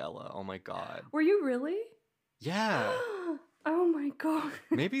lady, Ella. Oh my god. Were you really? Yeah. Oh my god.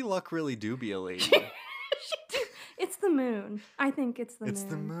 Maybe luck really do be a lady. It's the moon. I think it's the moon. It's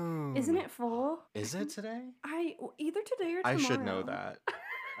the moon. Isn't it full? Is it today? Either today or tomorrow. I should know that.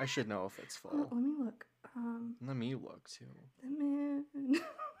 I should know if it's full. Let me look. Let me look too. The moon.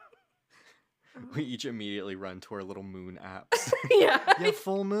 We each immediately run to our little moon apps. Yeah. Yeah,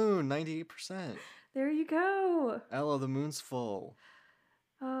 full moon, 98%. There you go. Ella, the moon's full.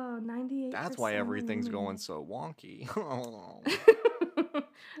 Oh, 98%. That's why everything's going so wonky.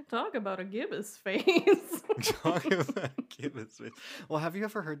 Talk about a gibbous face. Talk about gibbous face. Well, have you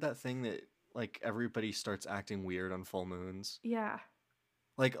ever heard that thing that like everybody starts acting weird on full moons? Yeah.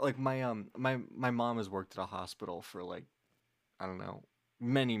 Like my mom has worked at a hospital for like, I don't know,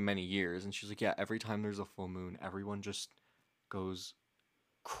 many years, and she's like, yeah, every time there's a full moon, everyone just goes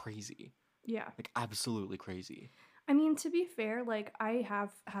crazy. Yeah. Like absolutely crazy. I mean, to be fair, like I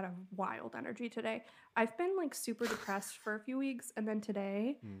have had a wild energy today. I've been like super depressed for a few weeks, and then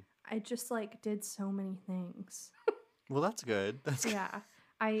today I just like did so many things. Well, that's good. That's good. Yeah.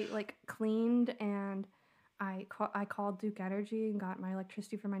 I like cleaned, and I called Duke Energy and got my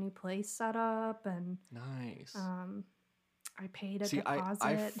electricity for my new place set up, and Nice. I paid a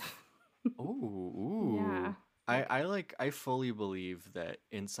deposit. Ooh. Yeah. I fully believe that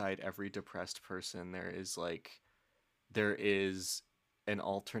inside every depressed person there is an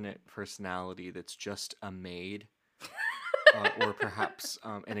alternate personality that's just a maid, or perhaps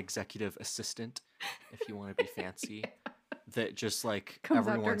an executive assistant, if you want to be fancy. That just like Comes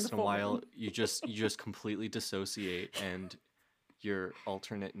every out during once the in a while fold. you just completely dissociate and your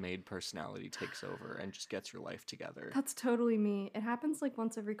alternate maid personality takes over and just gets your life together. That's totally me. It happens like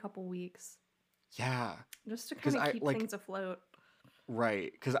once every couple weeks. Yeah. Just to kind of keep things afloat.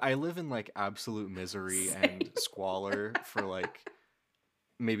 Right, because I live in like absolute misery and squalor for like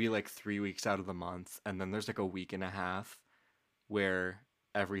maybe like 3 weeks out of the month, and then there's like a week and a half where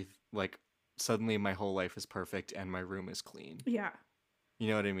suddenly my whole life is perfect and my room is clean. Yeah. You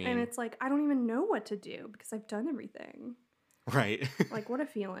know what I mean? And it's like I don't even know what to do because I've done everything. Right. Like what a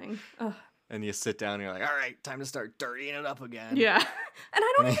feeling. Ugh. And you sit down and you're like, all right, time to start dirtying it up again. Yeah. And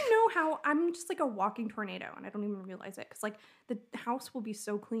I don't even know how I'm just like a walking tornado, and I don't even realize it because like the house will be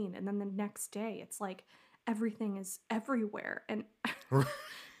so clean, and then the next day it's like everything is everywhere, and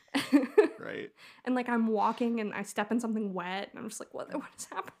Right. And like I'm walking and I step in something wet, and I'm just like, what is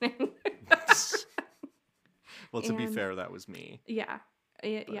happening? Well, to be fair, that was me. Yeah.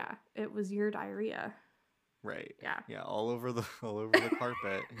 Yeah, it was your diarrhea. Right. Yeah. Yeah, all over the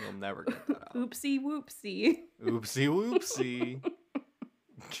carpet. You'll never get that out. Oopsie whoopsie. Oopsie whoopsie.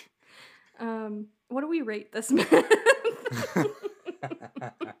 What do we rate this myth?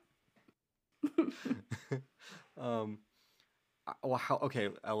 Well, okay,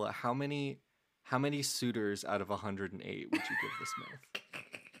 Ella, how many suitors out of 108 would you give this myth?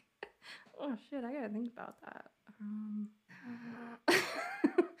 Oh shit, I gotta think about that.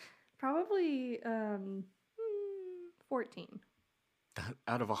 Probably 14.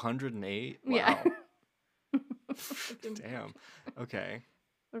 Out of 108? Wow. Yeah. Damn. Okay.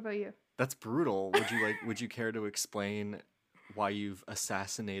 What about you? That's brutal. Would you care to explain why you've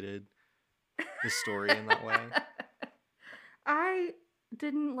assassinated the story in that way? I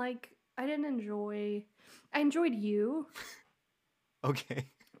enjoyed you. Okay.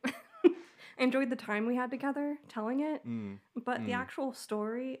 I enjoyed the time we had together telling it. But the actual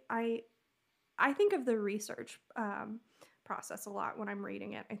story, I think of the research process a lot when I'm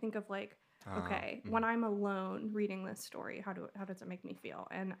reading it. I think of like, okay, when I'm alone reading this story, how does it make me feel?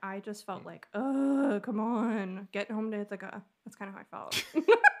 And I just felt like, oh, come on, get home to Ithaca. That's kind of how I felt.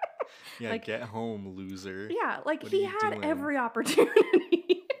 Yeah, like, get home, loser. Yeah, like what he had every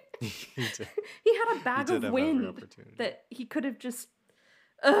opportunity. He did. He had a bag of wind that he could have just.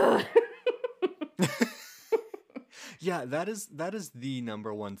 Yeah, that is the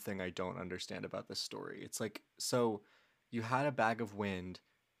number one thing I don't understand about this story. It's like, so you had a bag of wind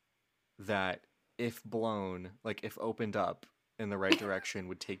that, if blown, like if opened up in the right direction,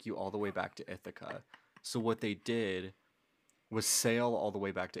 would take you all the way back to Ithaca. So what they did was sail all the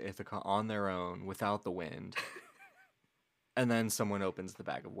way back to Ithaca on their own without the wind. And then someone opens the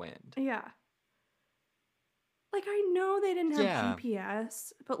bag of wind. Yeah. Like, I know they didn't have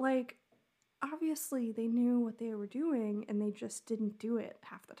GPS, but like, obviously they knew what they were doing and they just didn't do it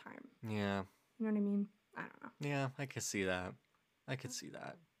half the time. Yeah. You know what I mean? I don't know. Yeah, I could see that.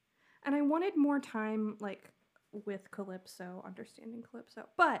 And I wanted more time, like, with Calypso, understanding Calypso.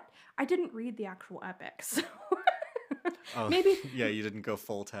 But I didn't read the actual epic, so... Maybe... Yeah, you didn't go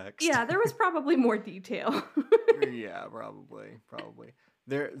full text. Yeah, there was probably more detail. Yeah, probably.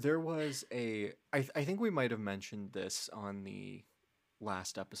 There was a... I think we might have mentioned this on the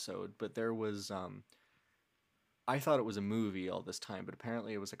last episode, but there was... I thought it was a movie all this time, but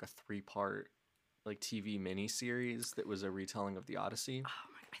apparently it was like a 3-part like TV miniseries that was a retelling of the Odyssey. Oh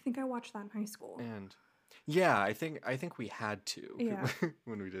my, I think I watched that in high school. And yeah, I think we had to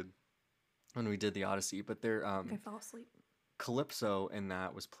when we did the Odyssey, but there I fell asleep. Calypso in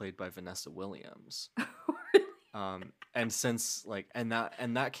that was played by Vanessa Williams. Really? And since like and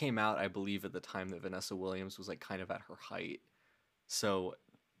that came out, I believe, at the time that Vanessa Williams was like kind of at her height. So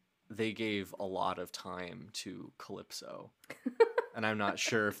they gave a lot of time to Calypso. And I'm not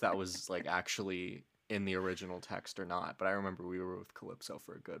sure if that was like actually in the original text or not, but I remember we were with Calypso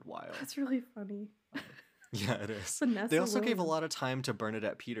for a good while. That's really funny. Yeah, it is. Vanessa they also Williams. gave a lot of time to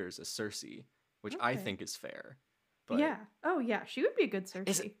Bernadette Peters as Cersei, which I think is fair. But yeah. Oh yeah, she would be a good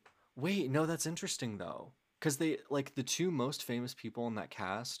Cersei. Wait, no, that's interesting though, because they like the two most famous people in that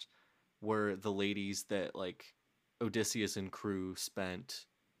cast were the ladies that like Odysseus and crew spent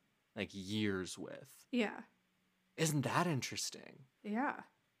like years with. Yeah. Isn't that interesting? Yeah.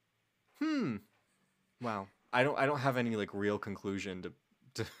 Wow. I don't have any like real conclusion to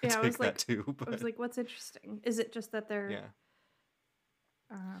take that to. But... I was like, what's interesting? Is it just that they're... Yeah.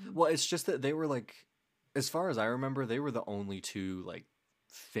 Well, it's just that they were like, as far as I remember, they were the only two like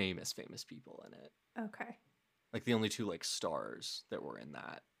famous people in it. Okay. Like the only two like stars that were in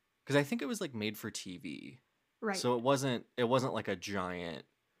that. Because I think it was like made for TV. Right. So it wasn't like a giant...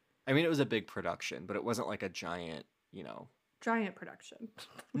 I mean, it was a big production, but it wasn't like a giant, Giant production.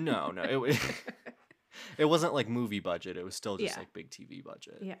 No, it wasn't like movie budget. It was still just like big TV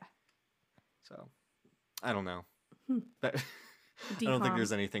budget. Yeah. So, I don't know. I don't think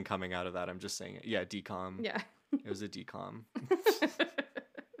there's anything coming out of that. I'm just saying it. Yeah, decom. Yeah. It was a decom.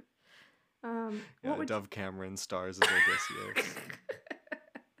 Yeah, Dove Cameron stars as Odysseus.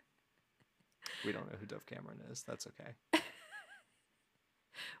 We don't know who Dove Cameron is. That's okay.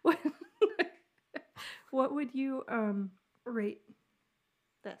 What would you rate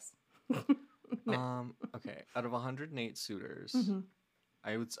this? Okay, out of 108 suitors,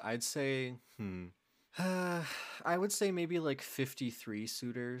 I'd say I would say maybe like 53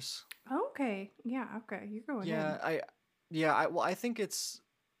 suitors. Okay. Yeah, okay. You're going in. I think it's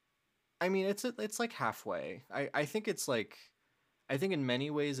like halfway. I think it's like, I think in many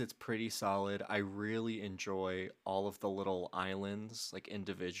ways it's pretty solid. I really enjoy all of the little islands like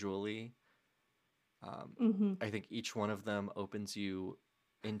individually. I think each one of them opens you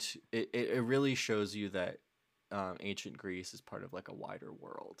into it. It really shows you that ancient Greece is part of like a wider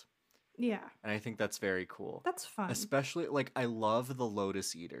world, Yeah, and I think that's very cool. that's fun. Especially like I love the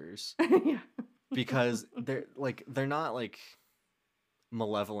Lotus Eaters Yeah. because they're not like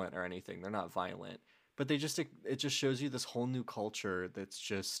malevolent or anything. They're not violent, but it just shows you this whole new culture that's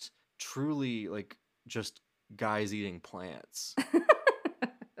just truly like just guys eating plants.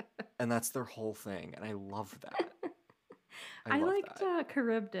 And that's their whole thing, and I love that. I love liked that.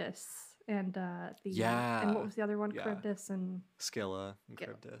 Charybdis and and Yeah. what was the other one? Yeah. Charybdis and Scylla and Gil-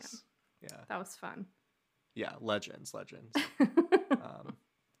 Charybdis. Yeah. that was fun. Yeah, legends.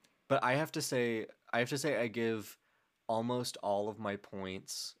 But I have to say I give almost all of my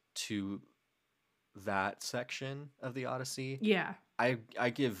points to that section of the Odyssey. Yeah, I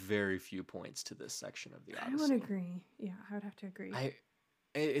give very few points to this section of the I Odyssey. would agree. Yeah, I would have to agree.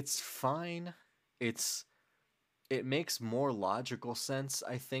 It's fine. It makes more logical sense,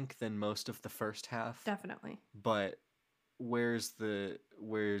 I think, than most of the first half. Definitely. But where's the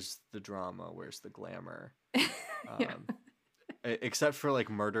drama? Where's the glamour? Yeah. Except for like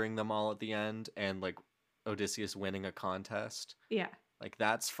murdering them all at the end and like Odysseus winning a contest. Yeah. Like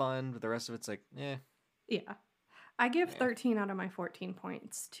that's fun, but the rest of it's like, eh. Yeah. I give Yeah. 13 out of my 14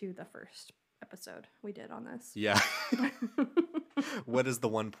 points to the first episode we did on this. Yeah. What is the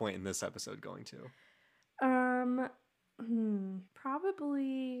 1 point in this episode going to?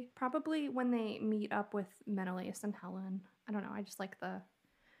 Probably when they meet up with Menelaus and Helen. I don't know. I just like the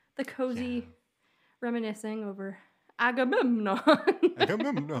cozy reminiscing over Agamemnon.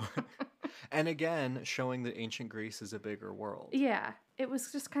 Agamemnon. And again, showing that ancient Greece is a bigger world. Yeah, it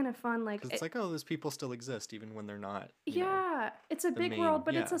was just kind of fun. Like Because it's like, oh, those people still exist even when they're not. Yeah, it's a big main- world,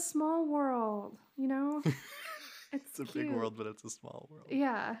 but yeah. it's a small world. You know, It's a cute. big world, but it's a small world.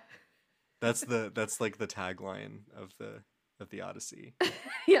 Yeah, That's like the tagline of the Odyssey.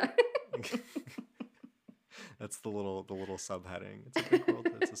 yeah. That's the little subheading. It's a big world,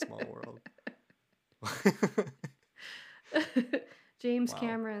 but it's a small world. James Wow.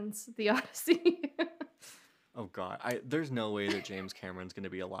 Cameron's The Odyssey. Oh God, there's no way that James Cameron's gonna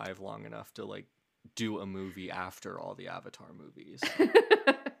be alive long enough to like do a movie after all the Avatar movies.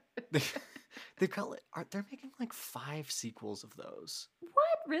 They've got they're making like 5 sequels of those.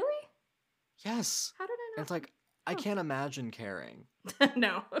 What? Really? Yes. How did I And not? it's like I can't imagine caring.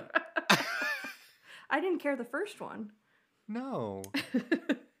 No. I didn't care the first one. No.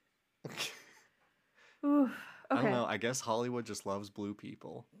 Ooh, I don't okay. know. I guess Hollywood just loves blue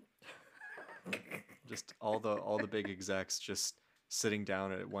people. Just all the big execs just sitting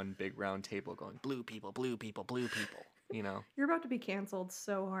down at one big round table going blue people, blue people, blue people. You know. You're about to be canceled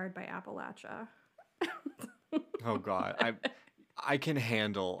so hard by Appalachia. Oh God, I can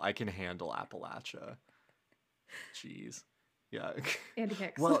handle Appalachia. Jeez. Yeah. Andy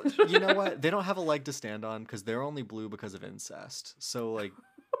Hicks. Well, you know what? They don't have a leg to stand on because they're only blue because of incest. So like,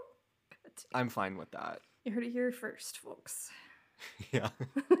 I'm fine with that. You heard it here first, folks. Yeah.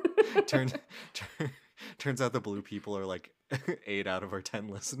 Turns out the blue people are like 8 out of our 10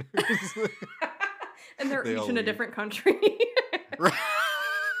 listeners. And they're They each all in a leave. different country.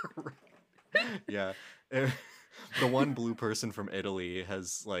 Yeah. The one blue person from Italy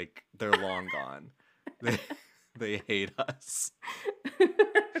has like they're long gone. They hate us.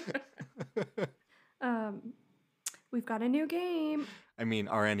 We've got a new game. I mean,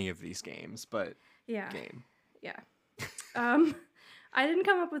 are any of these games, but Yeah. game. Yeah. I didn't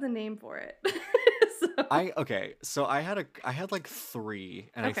come up with a name for it. So I had like 3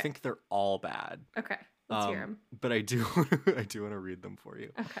 and I Okay. think they're all bad. Okay. Let's hear them. But I do want to read them for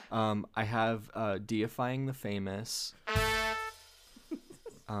you. Okay. I have Deifying the Famous,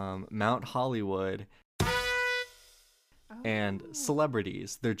 Mount Hollywood, and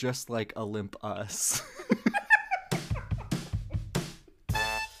Celebrities. They're just like Olympus.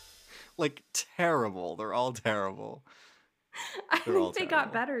 Like terrible. They're all terrible. I They're all think they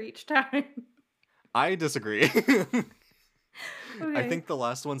got terrible. better each time. I disagree. I Okay. think the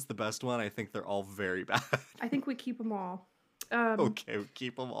last one's the best one. I think they're all very bad. I think we keep them all. Okay,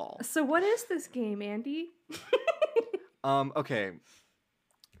 keep them all. So what is this game, Andy? Okay.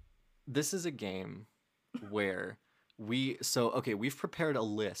 This is a game where we've prepared a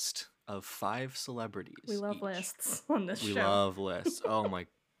list of 5 celebrities. We love each. lists on this We show. love lists. Oh my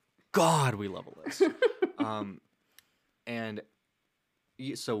God, we love a list. And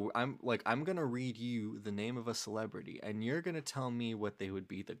so I'm gonna read you the name of a celebrity, and you're gonna tell me what they would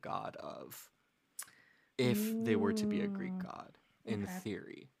be the god of, if they were to be a Greek god in okay.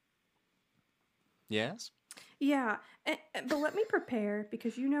 theory. Yes. Yeah, but let me prepare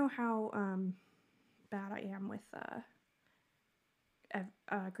because you know how bad I am with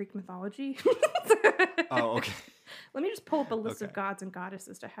Greek mythology. Oh, okay. Let me just pull up a list of Okay. gods and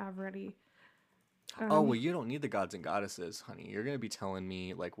goddesses to have ready. Oh, well, you don't need the gods and goddesses, honey. You're going to be telling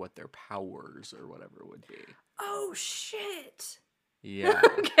me, like, what their powers or whatever would be. Oh, shit. Yeah.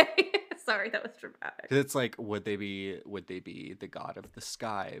 Okay. Sorry, that was dramatic. 'Cause it's like, would they be the god of the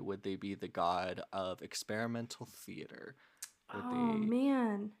sky? Would they be the god of experimental theater? Would Oh,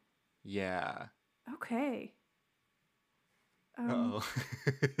 man. Yeah. Okay. Uh-oh.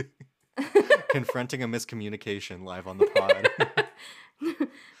 Confronting a miscommunication live on the pod.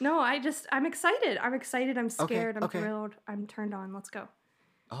 No, I'm excited. I'm excited. I'm scared. I'm okay. thrilled. I'm turned on. Let's go.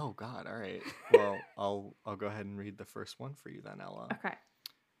 Oh God! All right. Well, I'll go ahead and read the first one for you then, Ella. Okay.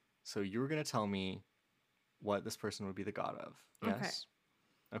 So you were gonna tell me what this person would be the god of. Yes.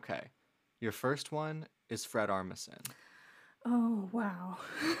 Okay. Your first one is Fred Armisen. Oh wow.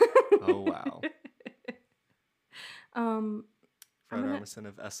 Oh wow. Fred gonna- Armisen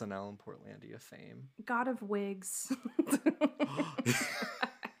of SNL and Portlandia fame. God of wigs.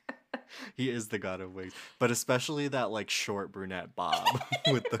 He is the god of wigs, but especially that like short brunette bob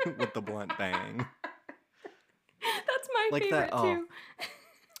with the blunt bang. That's my Like favorite that. too.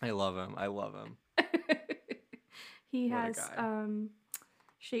 I love him. I love him. He What a has guy.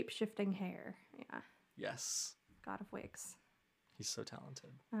 shape-shifting hair. Yeah. Yes. God of wigs. He's so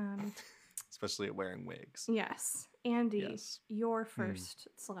talented, especially at wearing wigs. Yes. Andy, Yes. your first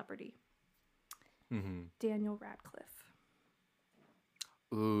celebrity. Mm-hmm. Daniel Radcliffe.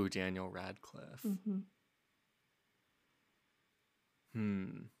 Ooh, Daniel Radcliffe. Mm-hmm.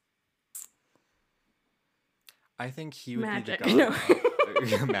 I think he would Magic. be the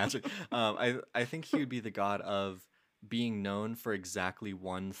god. No. Magic. I think he would be the god of being known for exactly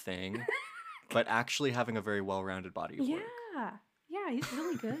one thing, but actually having a very well-rounded body of work. Yeah, he's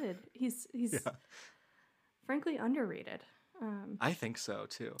really good. He's Yeah. frankly underrated. I think so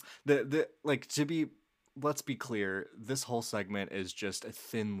too. Let's be clear, this whole segment is just a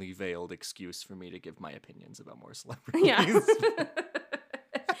thinly veiled excuse for me to give my opinions about more celebrities. Yeah.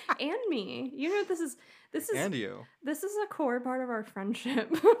 And me. You know, this is And you. This is a core part of our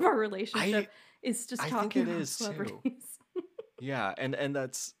friendship, of our relationship. Is just I talking think it about is, too. celebrities. Yeah, and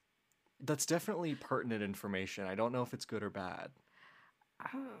that's definitely pertinent information. I don't know if it's good or bad.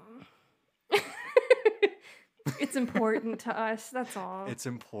 It's important to us. That's all. It's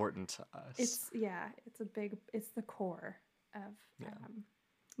important to us. It's the core of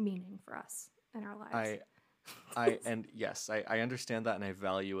meaning for us in our lives. And yes, I understand that and I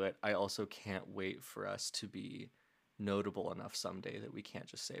value it. I also can't wait for us to be notable enough someday that we can't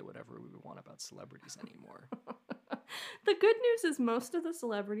just say whatever we want about celebrities anymore. The good news is most of the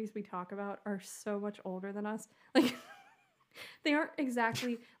celebrities we talk about are so much older than us. Like, they aren't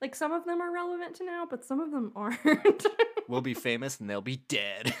exactly, like, some of them are relevant to now, but some of them aren't. We'll be famous and they'll be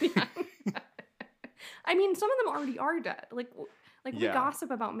dead. Yeah. I mean, some of them already are dead. Like we Yeah.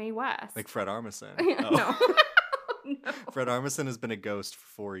 gossip about Mae West. Like Fred Armisen. No. No. Fred Armisen has been a ghost for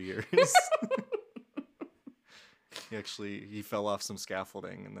 4 years. He fell off some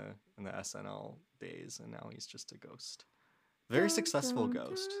scaffolding in the SNL days, and now he's just a ghost. Very successful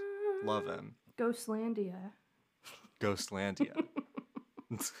ghost. Love him. Ghostlandia. Ghostlandia.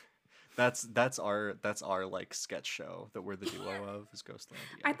 that's our like sketch show that we're the duo of is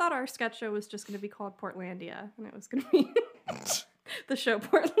Ghostlandia. I thought our sketch show was just going to be called Portlandia, and it was going to be the show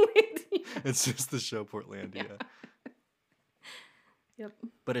Portlandia. It's just the show Portlandia. Yeah. Yep.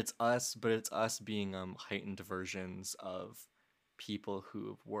 But it's us being heightened versions of people who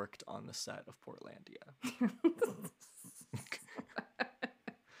have worked on the set of Portlandia.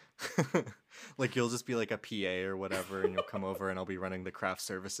 Like you'll just be like a PA or whatever, and you'll come over and I'll be running the craft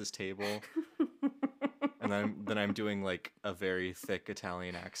services table. And then I'm doing like a very thick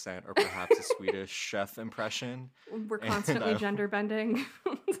Italian accent or perhaps a Swedish chef impression. We're constantly gender bending.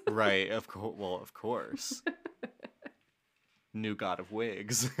 Right, of course. New god of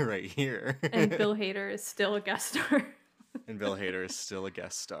wigs right here. And Bill Hader is still a guest star. And Bill Hader is still a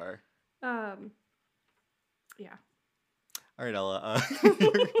guest star. Yeah. All right, Ella.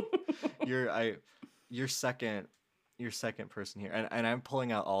 You're second person here, and I'm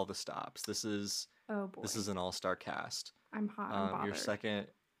pulling out all the stops. This is an all-star cast. I'm hot. I'm bothered.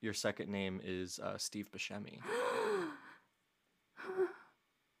 Your second name is Steve Buscemi.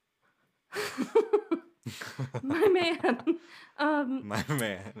 My man. My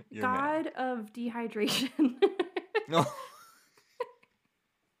man. Your God man. of dehydration. No.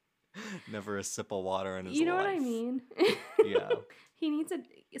 Never a sip of water in his life. You know what I mean? Yeah. He needs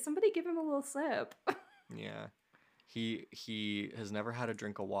somebody give him a little sip. Yeah. He has never had a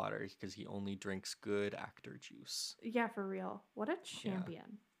drink of water because he only drinks good actor juice. Yeah, for real. What a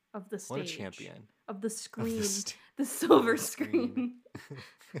champion of the stage. What a champion of the screen, of the silver screen.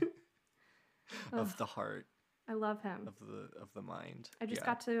 screen. Of the heart. I love him. Of the mind. I just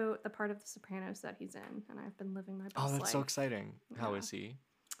got to the part of The Sopranos that he's in, and I've been living my best life. Oh, that's so exciting. How is he? He's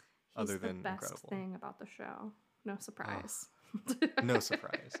Other than the best incredible thing about the show. No surprise. No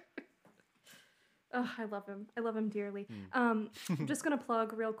surprise. Oh, I love him. I love him dearly. I'm just gonna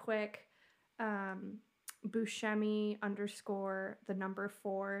plug real quick. Buscemi _4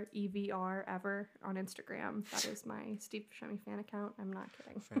 EVR ever on Instagram. That is my Steve Buscemi fan account. I'm not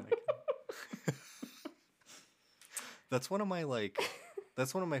kidding. That's one of my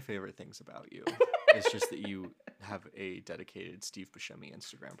favorite things about you. It's just that you have a dedicated Steve Buscemi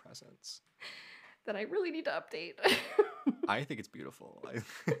Instagram presence that I really need to update. I think it's beautiful.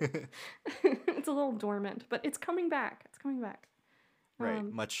 It's a little dormant, but it's coming back. It's coming back. Right,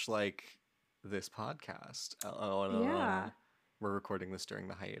 much like this podcast. Yeah. We're recording this during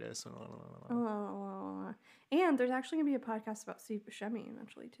the hiatus. And there's actually going to be a podcast about Steve Buscemi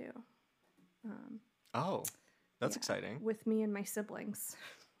eventually, too. That's exciting. With me and my siblings.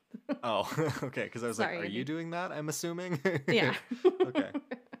 Oh, okay. Because I was Sorry, like, are Andy. you doing that? I'm assuming. Yeah. Okay.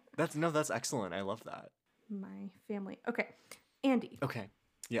 That's excellent. I love that. My family. Okay. Andy. Okay.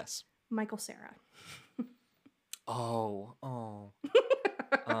 Yes. Michael Cera. Oh.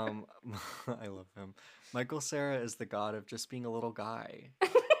 I love him. Michael Cera is the god of just being a little guy.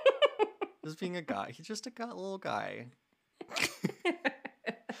 Just being a guy. He's just a little guy.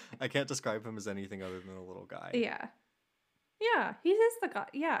 I can't describe him as anything other than a little guy. Yeah. Yeah. He is the guy.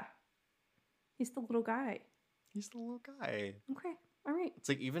 Yeah. He's the little guy. He's the little guy. Okay. All right. It's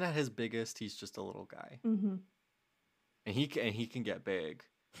like even at his biggest, he's just a little guy. Mm-hmm. And he can get big.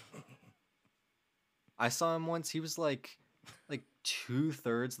 I saw him once. He was like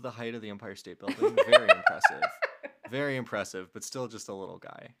 2/3 of the height of the Empire State Building. Very impressive. Very impressive, but still just a little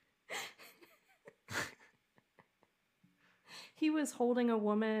guy. He was holding a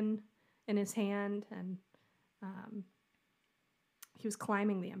woman in his hand, and he was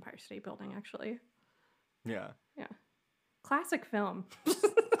climbing the Empire State Building, actually. Yeah. Yeah. Classic film.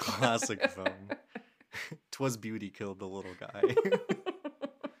 Classic film. 'Twas beauty killed the little guy.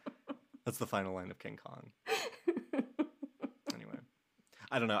 That's the final line of King Kong. Anyway.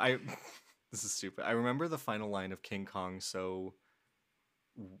 I don't know. This is stupid. I remember the final line of King Kong so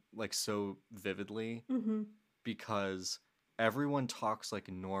vividly because everyone talks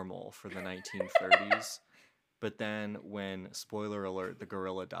like normal for the 1930s, but then when, spoiler alert, the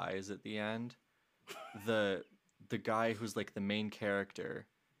gorilla dies at the end, the guy who's like the main character,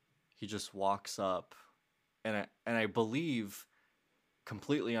 he just walks up and I believe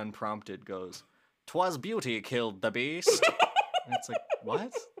completely unprompted goes, "'Twas beauty killed the beast." And it's like,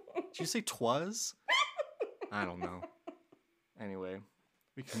 what? Did you say 'twas? I don't know. Anyway,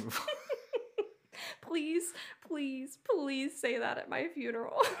 we can move on. Please, please, please say that at my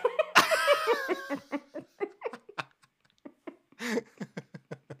funeral.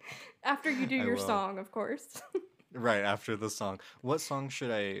 After you do your song, of course. Right, after the song. What song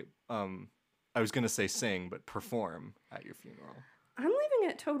should I was going to say sing, but perform at your funeral? I'm leaving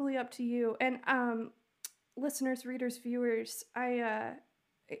it totally up to you. And listeners, readers, viewers,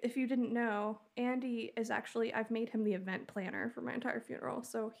 if you didn't know, Andy is actually, I've made him the event planner for my entire funeral.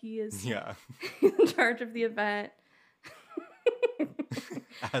 So he is in charge of the event.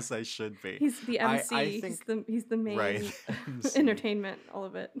 As I should be. He's the MC. I think, he's the main right, entertainment, all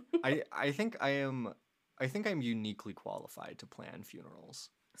of it. I think I'm uniquely qualified to plan funerals.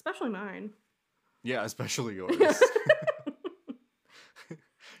 Especially mine. Yeah, especially yours.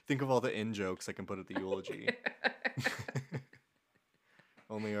 Think of all the in-jokes I can put at the eulogy.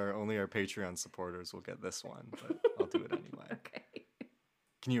 Only our Patreon supporters will get this one, but I'll do it anyway. Okay.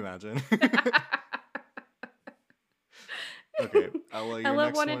 Can you imagine? Okay,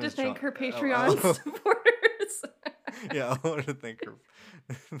 Ella wanted to thank her Patreon supporters. Yeah, I wanted to thank her,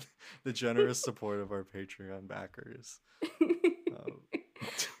 the generous support of our Patreon backers.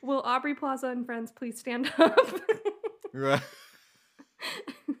 Will Aubrey Plaza and friends please stand up? Right.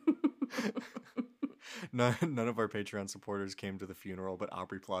 None of our Patreon supporters came to the funeral, but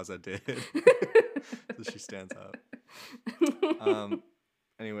Aubrey Plaza did. So she stands up.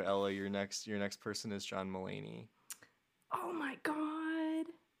 Anyway, Ella, your next person is John Mulaney. Oh my god.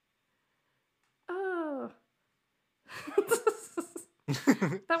 Oh.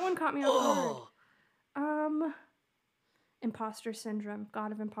 That one caught me off guard. Imposter syndrome.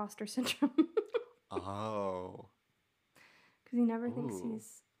 God of imposter syndrome. Oh. Because he never thinks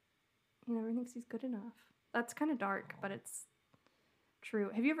he's good enough. That's kind of dark, but it's true.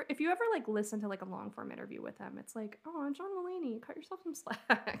 If you ever like listen to like a long form interview with him, it's like, oh, John Mulaney, cut yourself some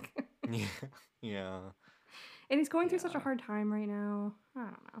slack. Yeah. Yeah. And he's going through such a Yeah. hard time right now. I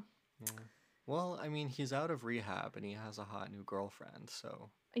don't know. Yeah. Well, I mean, he's out of rehab and he has a hot new girlfriend, so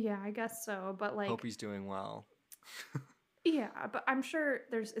Yeah, I guess so. But like, hope he's doing well. yeah, but I'm sure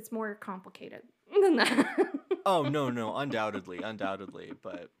it's more complicated than that. Oh, no, undoubtedly,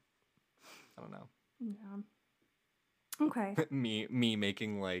 but I don't know. Yeah. Okay. me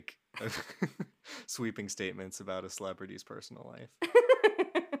making like sweeping statements about a celebrity's personal life.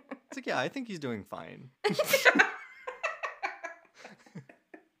 It's like, yeah, I think he's doing fine.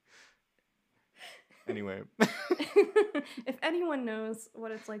 Anyway. If anyone knows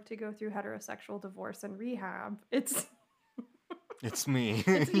what it's like to go through heterosexual divorce and rehab, it's me.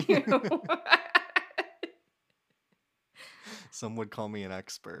 it's you. Some would call me an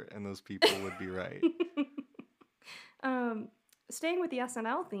expert, and those people would be right. Staying with the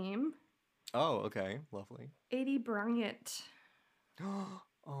SNL theme. Oh, okay. Lovely. Adie Bryant.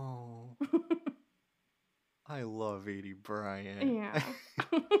 Oh. I love Adie Bryant. Yeah.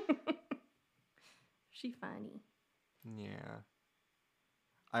 She funny. Yeah.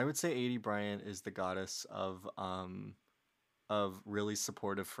 I would say Adie Bryant is the goddess of really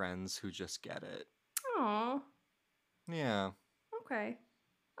supportive friends who just get it. Oh. Yeah. Okay.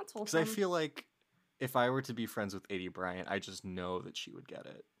 That's Because wholesome. I feel like if I were to be friends with Adie Bryant, I just know that she would get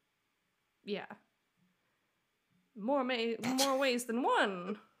it. Yeah. More ways than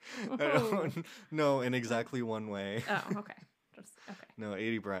one. No, in exactly one way. Oh, okay. Just okay. No,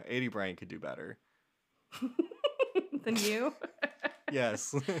 Adie Bryant could do better. Than you?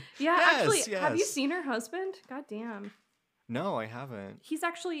 Yes. Yeah, Yes, actually, have you yes. seen her husband? God damn. No, I haven't. He's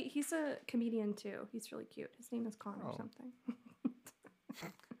a comedian too. He's really cute. His name is Connor Oh. something.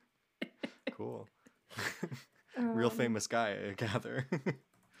 Cool. Real famous guy, I gather.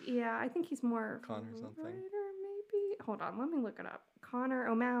 Yeah, I think he's more of a Connor something. writer, maybe. Hold on, let me look it up. Connor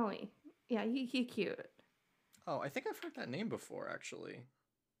O'Malley. Yeah, he cute. Oh, I think I've heard that name before, actually.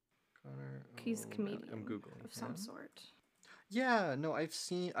 Connor. He's a O'Malley. comedian I'm googling of some him. sort. Yeah, no, I've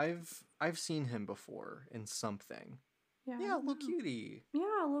seen him before in something. Yeah. Yeah, little cutie.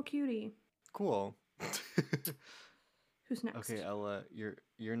 Yeah, a little cutie. Cool. Who's next? Okay, Ella,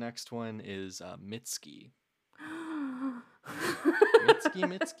 your next one is Mitski.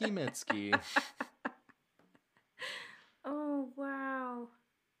 Mitski. Oh wow.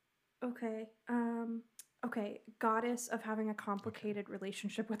 Okay. Okay. Goddess of having a complicated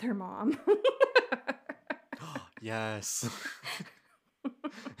relationship with her mom. Yes.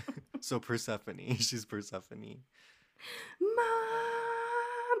 So Persephone. She's Persephone. Mom.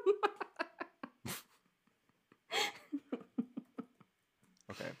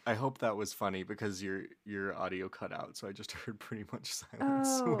 Okay. I hope that was funny because your audio cut out, so I just heard pretty much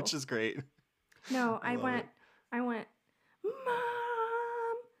silence, which is great. No, I love went, it. Mom,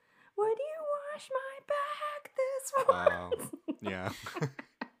 would you wash my back this once? Yeah.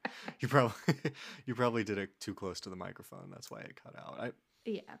 You probably did it too close to the microphone. That's why it cut out.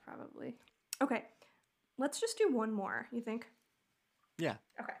 Yeah, probably. Okay. Let's just do one more, you think? Yeah.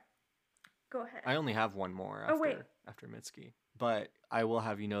 Okay. Go ahead. I only have one more after Mitski. But I will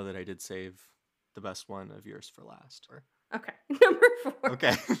have you know that I did save the best one of yours for last. Okay. Number 4.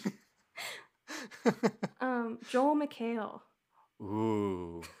 Okay. Joel McHale.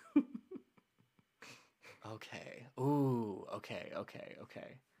 Ooh. Okay. Ooh. Okay.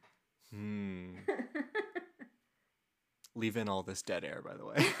 Leave in all this dead air, by the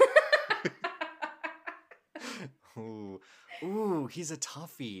way. Ooh, he's a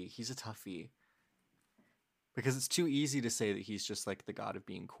toughie. Because it's too easy to say that he's just like the god of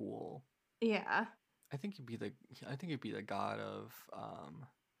being cool. Yeah. I think he'd be the god of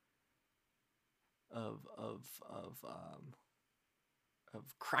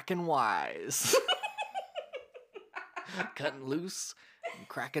cracking wise. Cutting loose and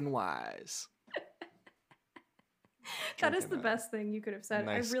cracking wise. That is the best thing you could have said.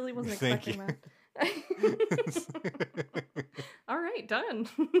 Nice. I really wasn't Thank expecting you. that. All right, done.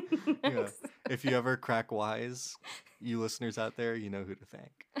 Yeah. If you ever crack wise, you listeners out there, you know who to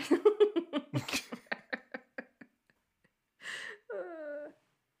thank.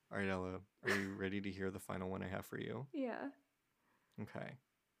 All right, Ella, are you ready to hear the final one I have for you? Yeah. Okay.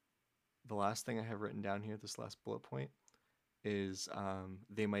 The last thing I have written down here, this last bullet point, is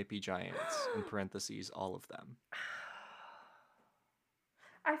they might be giants, in parentheses, all of them.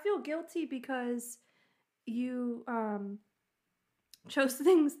 I feel guilty because you chose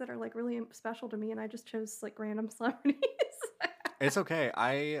things that are like really special to me, and I just chose like random celebrities. It's okay.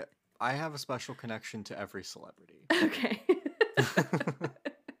 I have a special connection to every celebrity. Okay.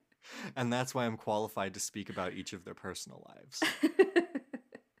 And that's why I'm qualified to speak about each of their personal lives.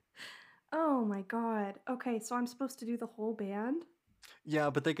 Oh my god. Okay, so I'm supposed to do the whole band? Yeah,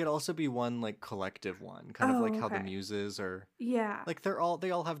 but they could also be one like collective one, kind of like Oh, how the okay. Muses are. Yeah. Like they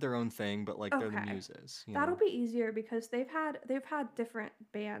all have their own thing, but like they're the Okay. Muses. You That'll know? be easier because they've had different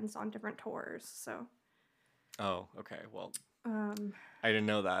bands on different tours. So, Oh, okay. Well, um I didn't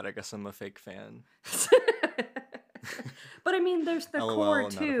know that. I guess I'm a fake fan. but I mean, there's the LOL, core I'm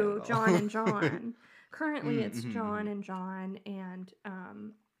not a fan too, at all. John and John. Currently, it's John Mhm. and John and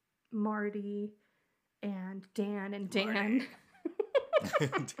Marty and Dan and Dan.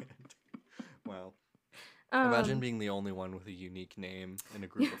 Wow. Imagine um, being the only one with a unique name in a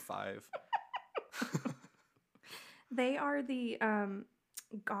group of 5. they are the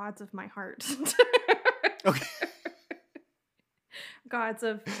gods of my heart. Okay. Gods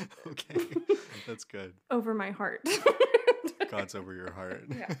of Okay. That's good. over my heart. God's over your heart.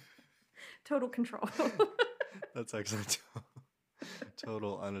 Yeah. Total control. That's excellent.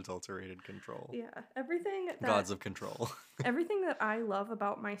 Total unadulterated control. Yeah. Everything Gods of control. everything that I love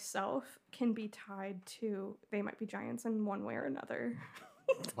about myself can be tied to They Might Be Giants in one way or another.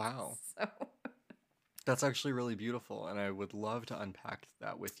 Wow. So That's actually really beautiful, and I would love to unpack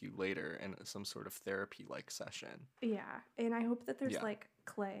that with you later in some sort of therapy-like session. yeah, and I hope that there's Yeah. like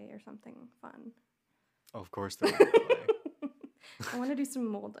clay or something fun. Of course there will be clay. I want to do some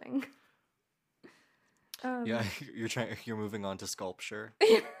molding. Yeah, you're moving on to sculpture.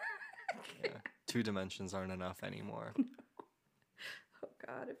 Yeah. 2 dimensions aren't enough anymore. Oh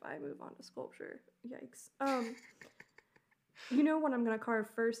god, if I move on to sculpture, yikes. You know what I'm gonna carve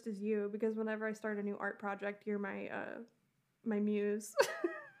first is you, because whenever I start a new art project, you're my my muse.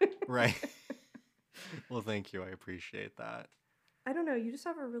 Right. Well, thank you. I appreciate that. I don't know, you just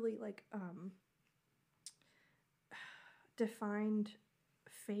have a really like defined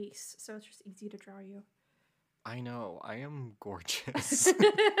face, so it's just easy to draw you. I know. I am gorgeous.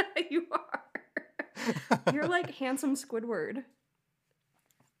 You are. You're like handsome Squidward.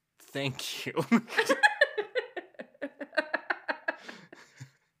 Thank you.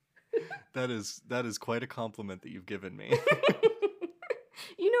 That is quite a compliment that you've given me.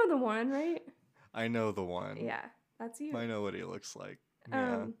 You know the one, right? I know the one. Yeah, that's you. I know what he looks like.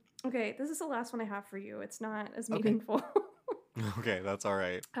 Yeah. Okay, this is the last one I have for you. It's not as Okay. meaningful. Okay, that's all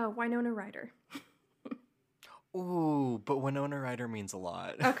right. Winona Ryder. Ooh, but Winona Ryder means a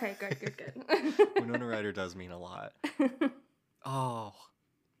lot. Okay, good. Winona Ryder does mean a lot. Oh.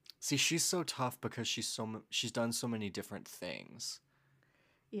 See, she's so tough because she's done so many different things.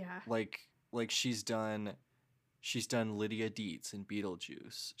 Yeah. Like she's done Lydia Dietz in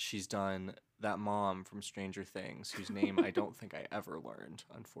Beetlejuice. She's done that mom from Stranger Things, whose name I don't think I ever learned,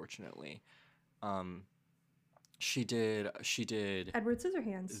 unfortunately. She did Edward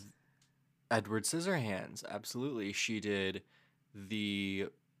Scissorhands. Edward Scissorhands, absolutely. She did I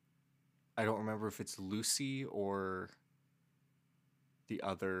don't remember if it's Lucy or the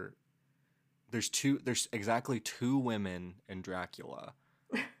other. There's exactly 2 women in Dracula.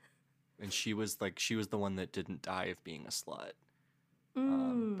 And she was the one that didn't die of being a slut.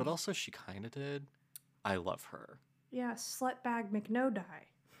 But also she kind of did. I love her. Yeah, Slutbag McNodie.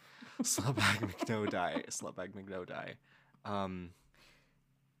 Slutbag McNodie.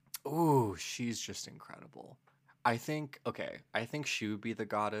 Ooh, she's just incredible. I think she would be the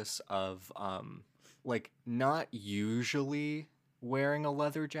goddess of like not usually wearing a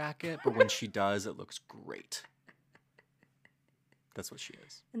leather jacket, but when she does, it looks great. That's what she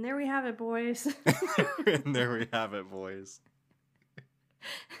is. And there we have it, boys. And there we have it, boys.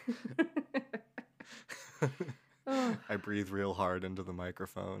 I breathe real hard into the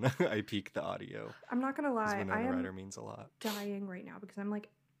microphone. I peak the audio. I'm not gonna lie, Winona Ryder means a lot. Dying right now because I'm like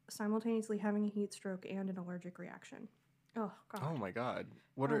simultaneously having a heat stroke and an allergic reaction. Oh god. Oh my god.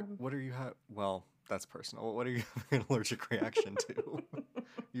 What are you well, that's personal. What are you having an allergic reaction to?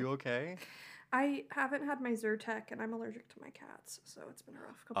 You okay? I haven't had my Zyrtec and I'm allergic to my cats, so it's been a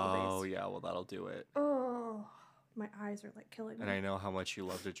rough couple of days. Oh yeah, well that'll do it. Oh, my eyes are like killing me. And I know how much you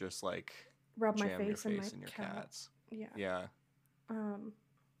love to just like rub my jam face, your in face my in your cat. cats. Yeah. Yeah.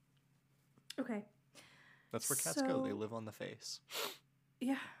 Okay. That's where cats go. They live on the face.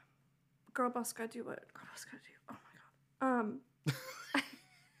 Yeah. Girl boss gotta do what girl boss gotta do. Oh my god.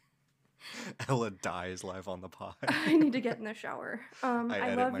 Ella dies live on the pod. I need to get in the shower. I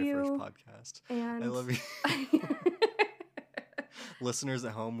edit love my you, first podcast. and I love you. Listeners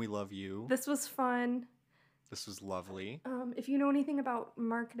at home, we love you. This was fun. This was lovely. If you know anything about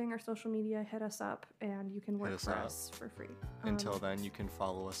marketing or social media, hit us up and you can work for us for free. Until then, you can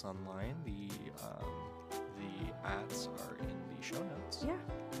follow us online. The ads are in the show notes. Yeah.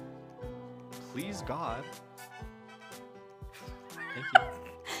 Please God. Thank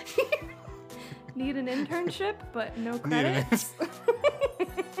you. Need an internship, but no credits?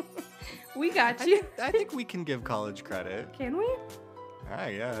 We got you. I think we can give college credit. Can we?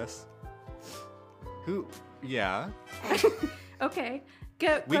 Yes. Who? Yeah. Okay.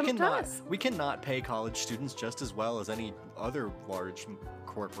 We cannot pay college students just as well as any other large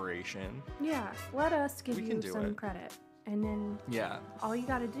corporation. Yeah, let us give you some it. credit. And then all you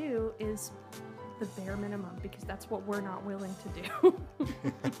got to do is the bare minimum, because that's what we're not willing to do.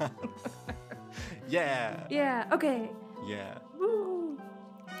 Yeah. Yeah, okay. Yeah. Woo.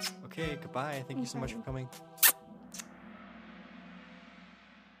 Okay, goodbye. Thank you so much for coming.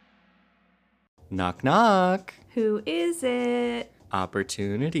 Knock, knock. Who is it?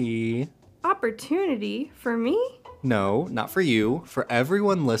 Opportunity. Opportunity for me? No, not for you. For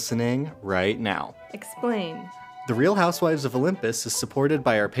everyone listening right now. Explain. The Real Housewives of Olympus is supported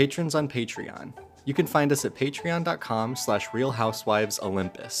by our patrons on Patreon. You can find us at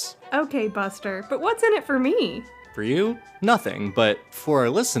patreon.com/realhousewivesolympus. Okay, Buster, but what's in it for me? For you, nothing, but for our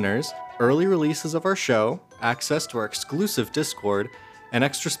listeners, early releases of our show, access to our exclusive Discord, an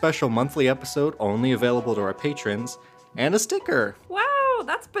extra special monthly episode only available to our patrons, and a sticker. Wow,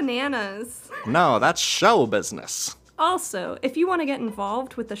 that's bananas. No, that's show business. Also, if you want to get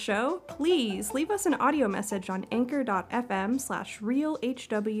involved with the show, please leave us an audio message on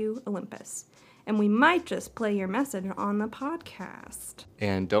anchor.fm/realhwolympus. And we might just play your message on the podcast.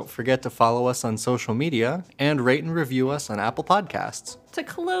 And don't forget to follow us on social media and rate and review us on Apple Podcasts. To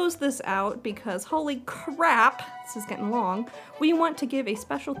close this out, because holy crap, this is getting long, we want to give a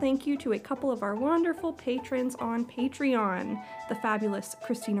special thank you to a couple of our wonderful patrons on Patreon. The fabulous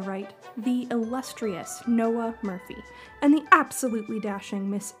Christina Wright, the illustrious Noah Murphy, and the absolutely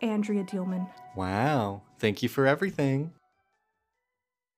dashing Miss Andrea Dielman. Wow. Thank you for everything.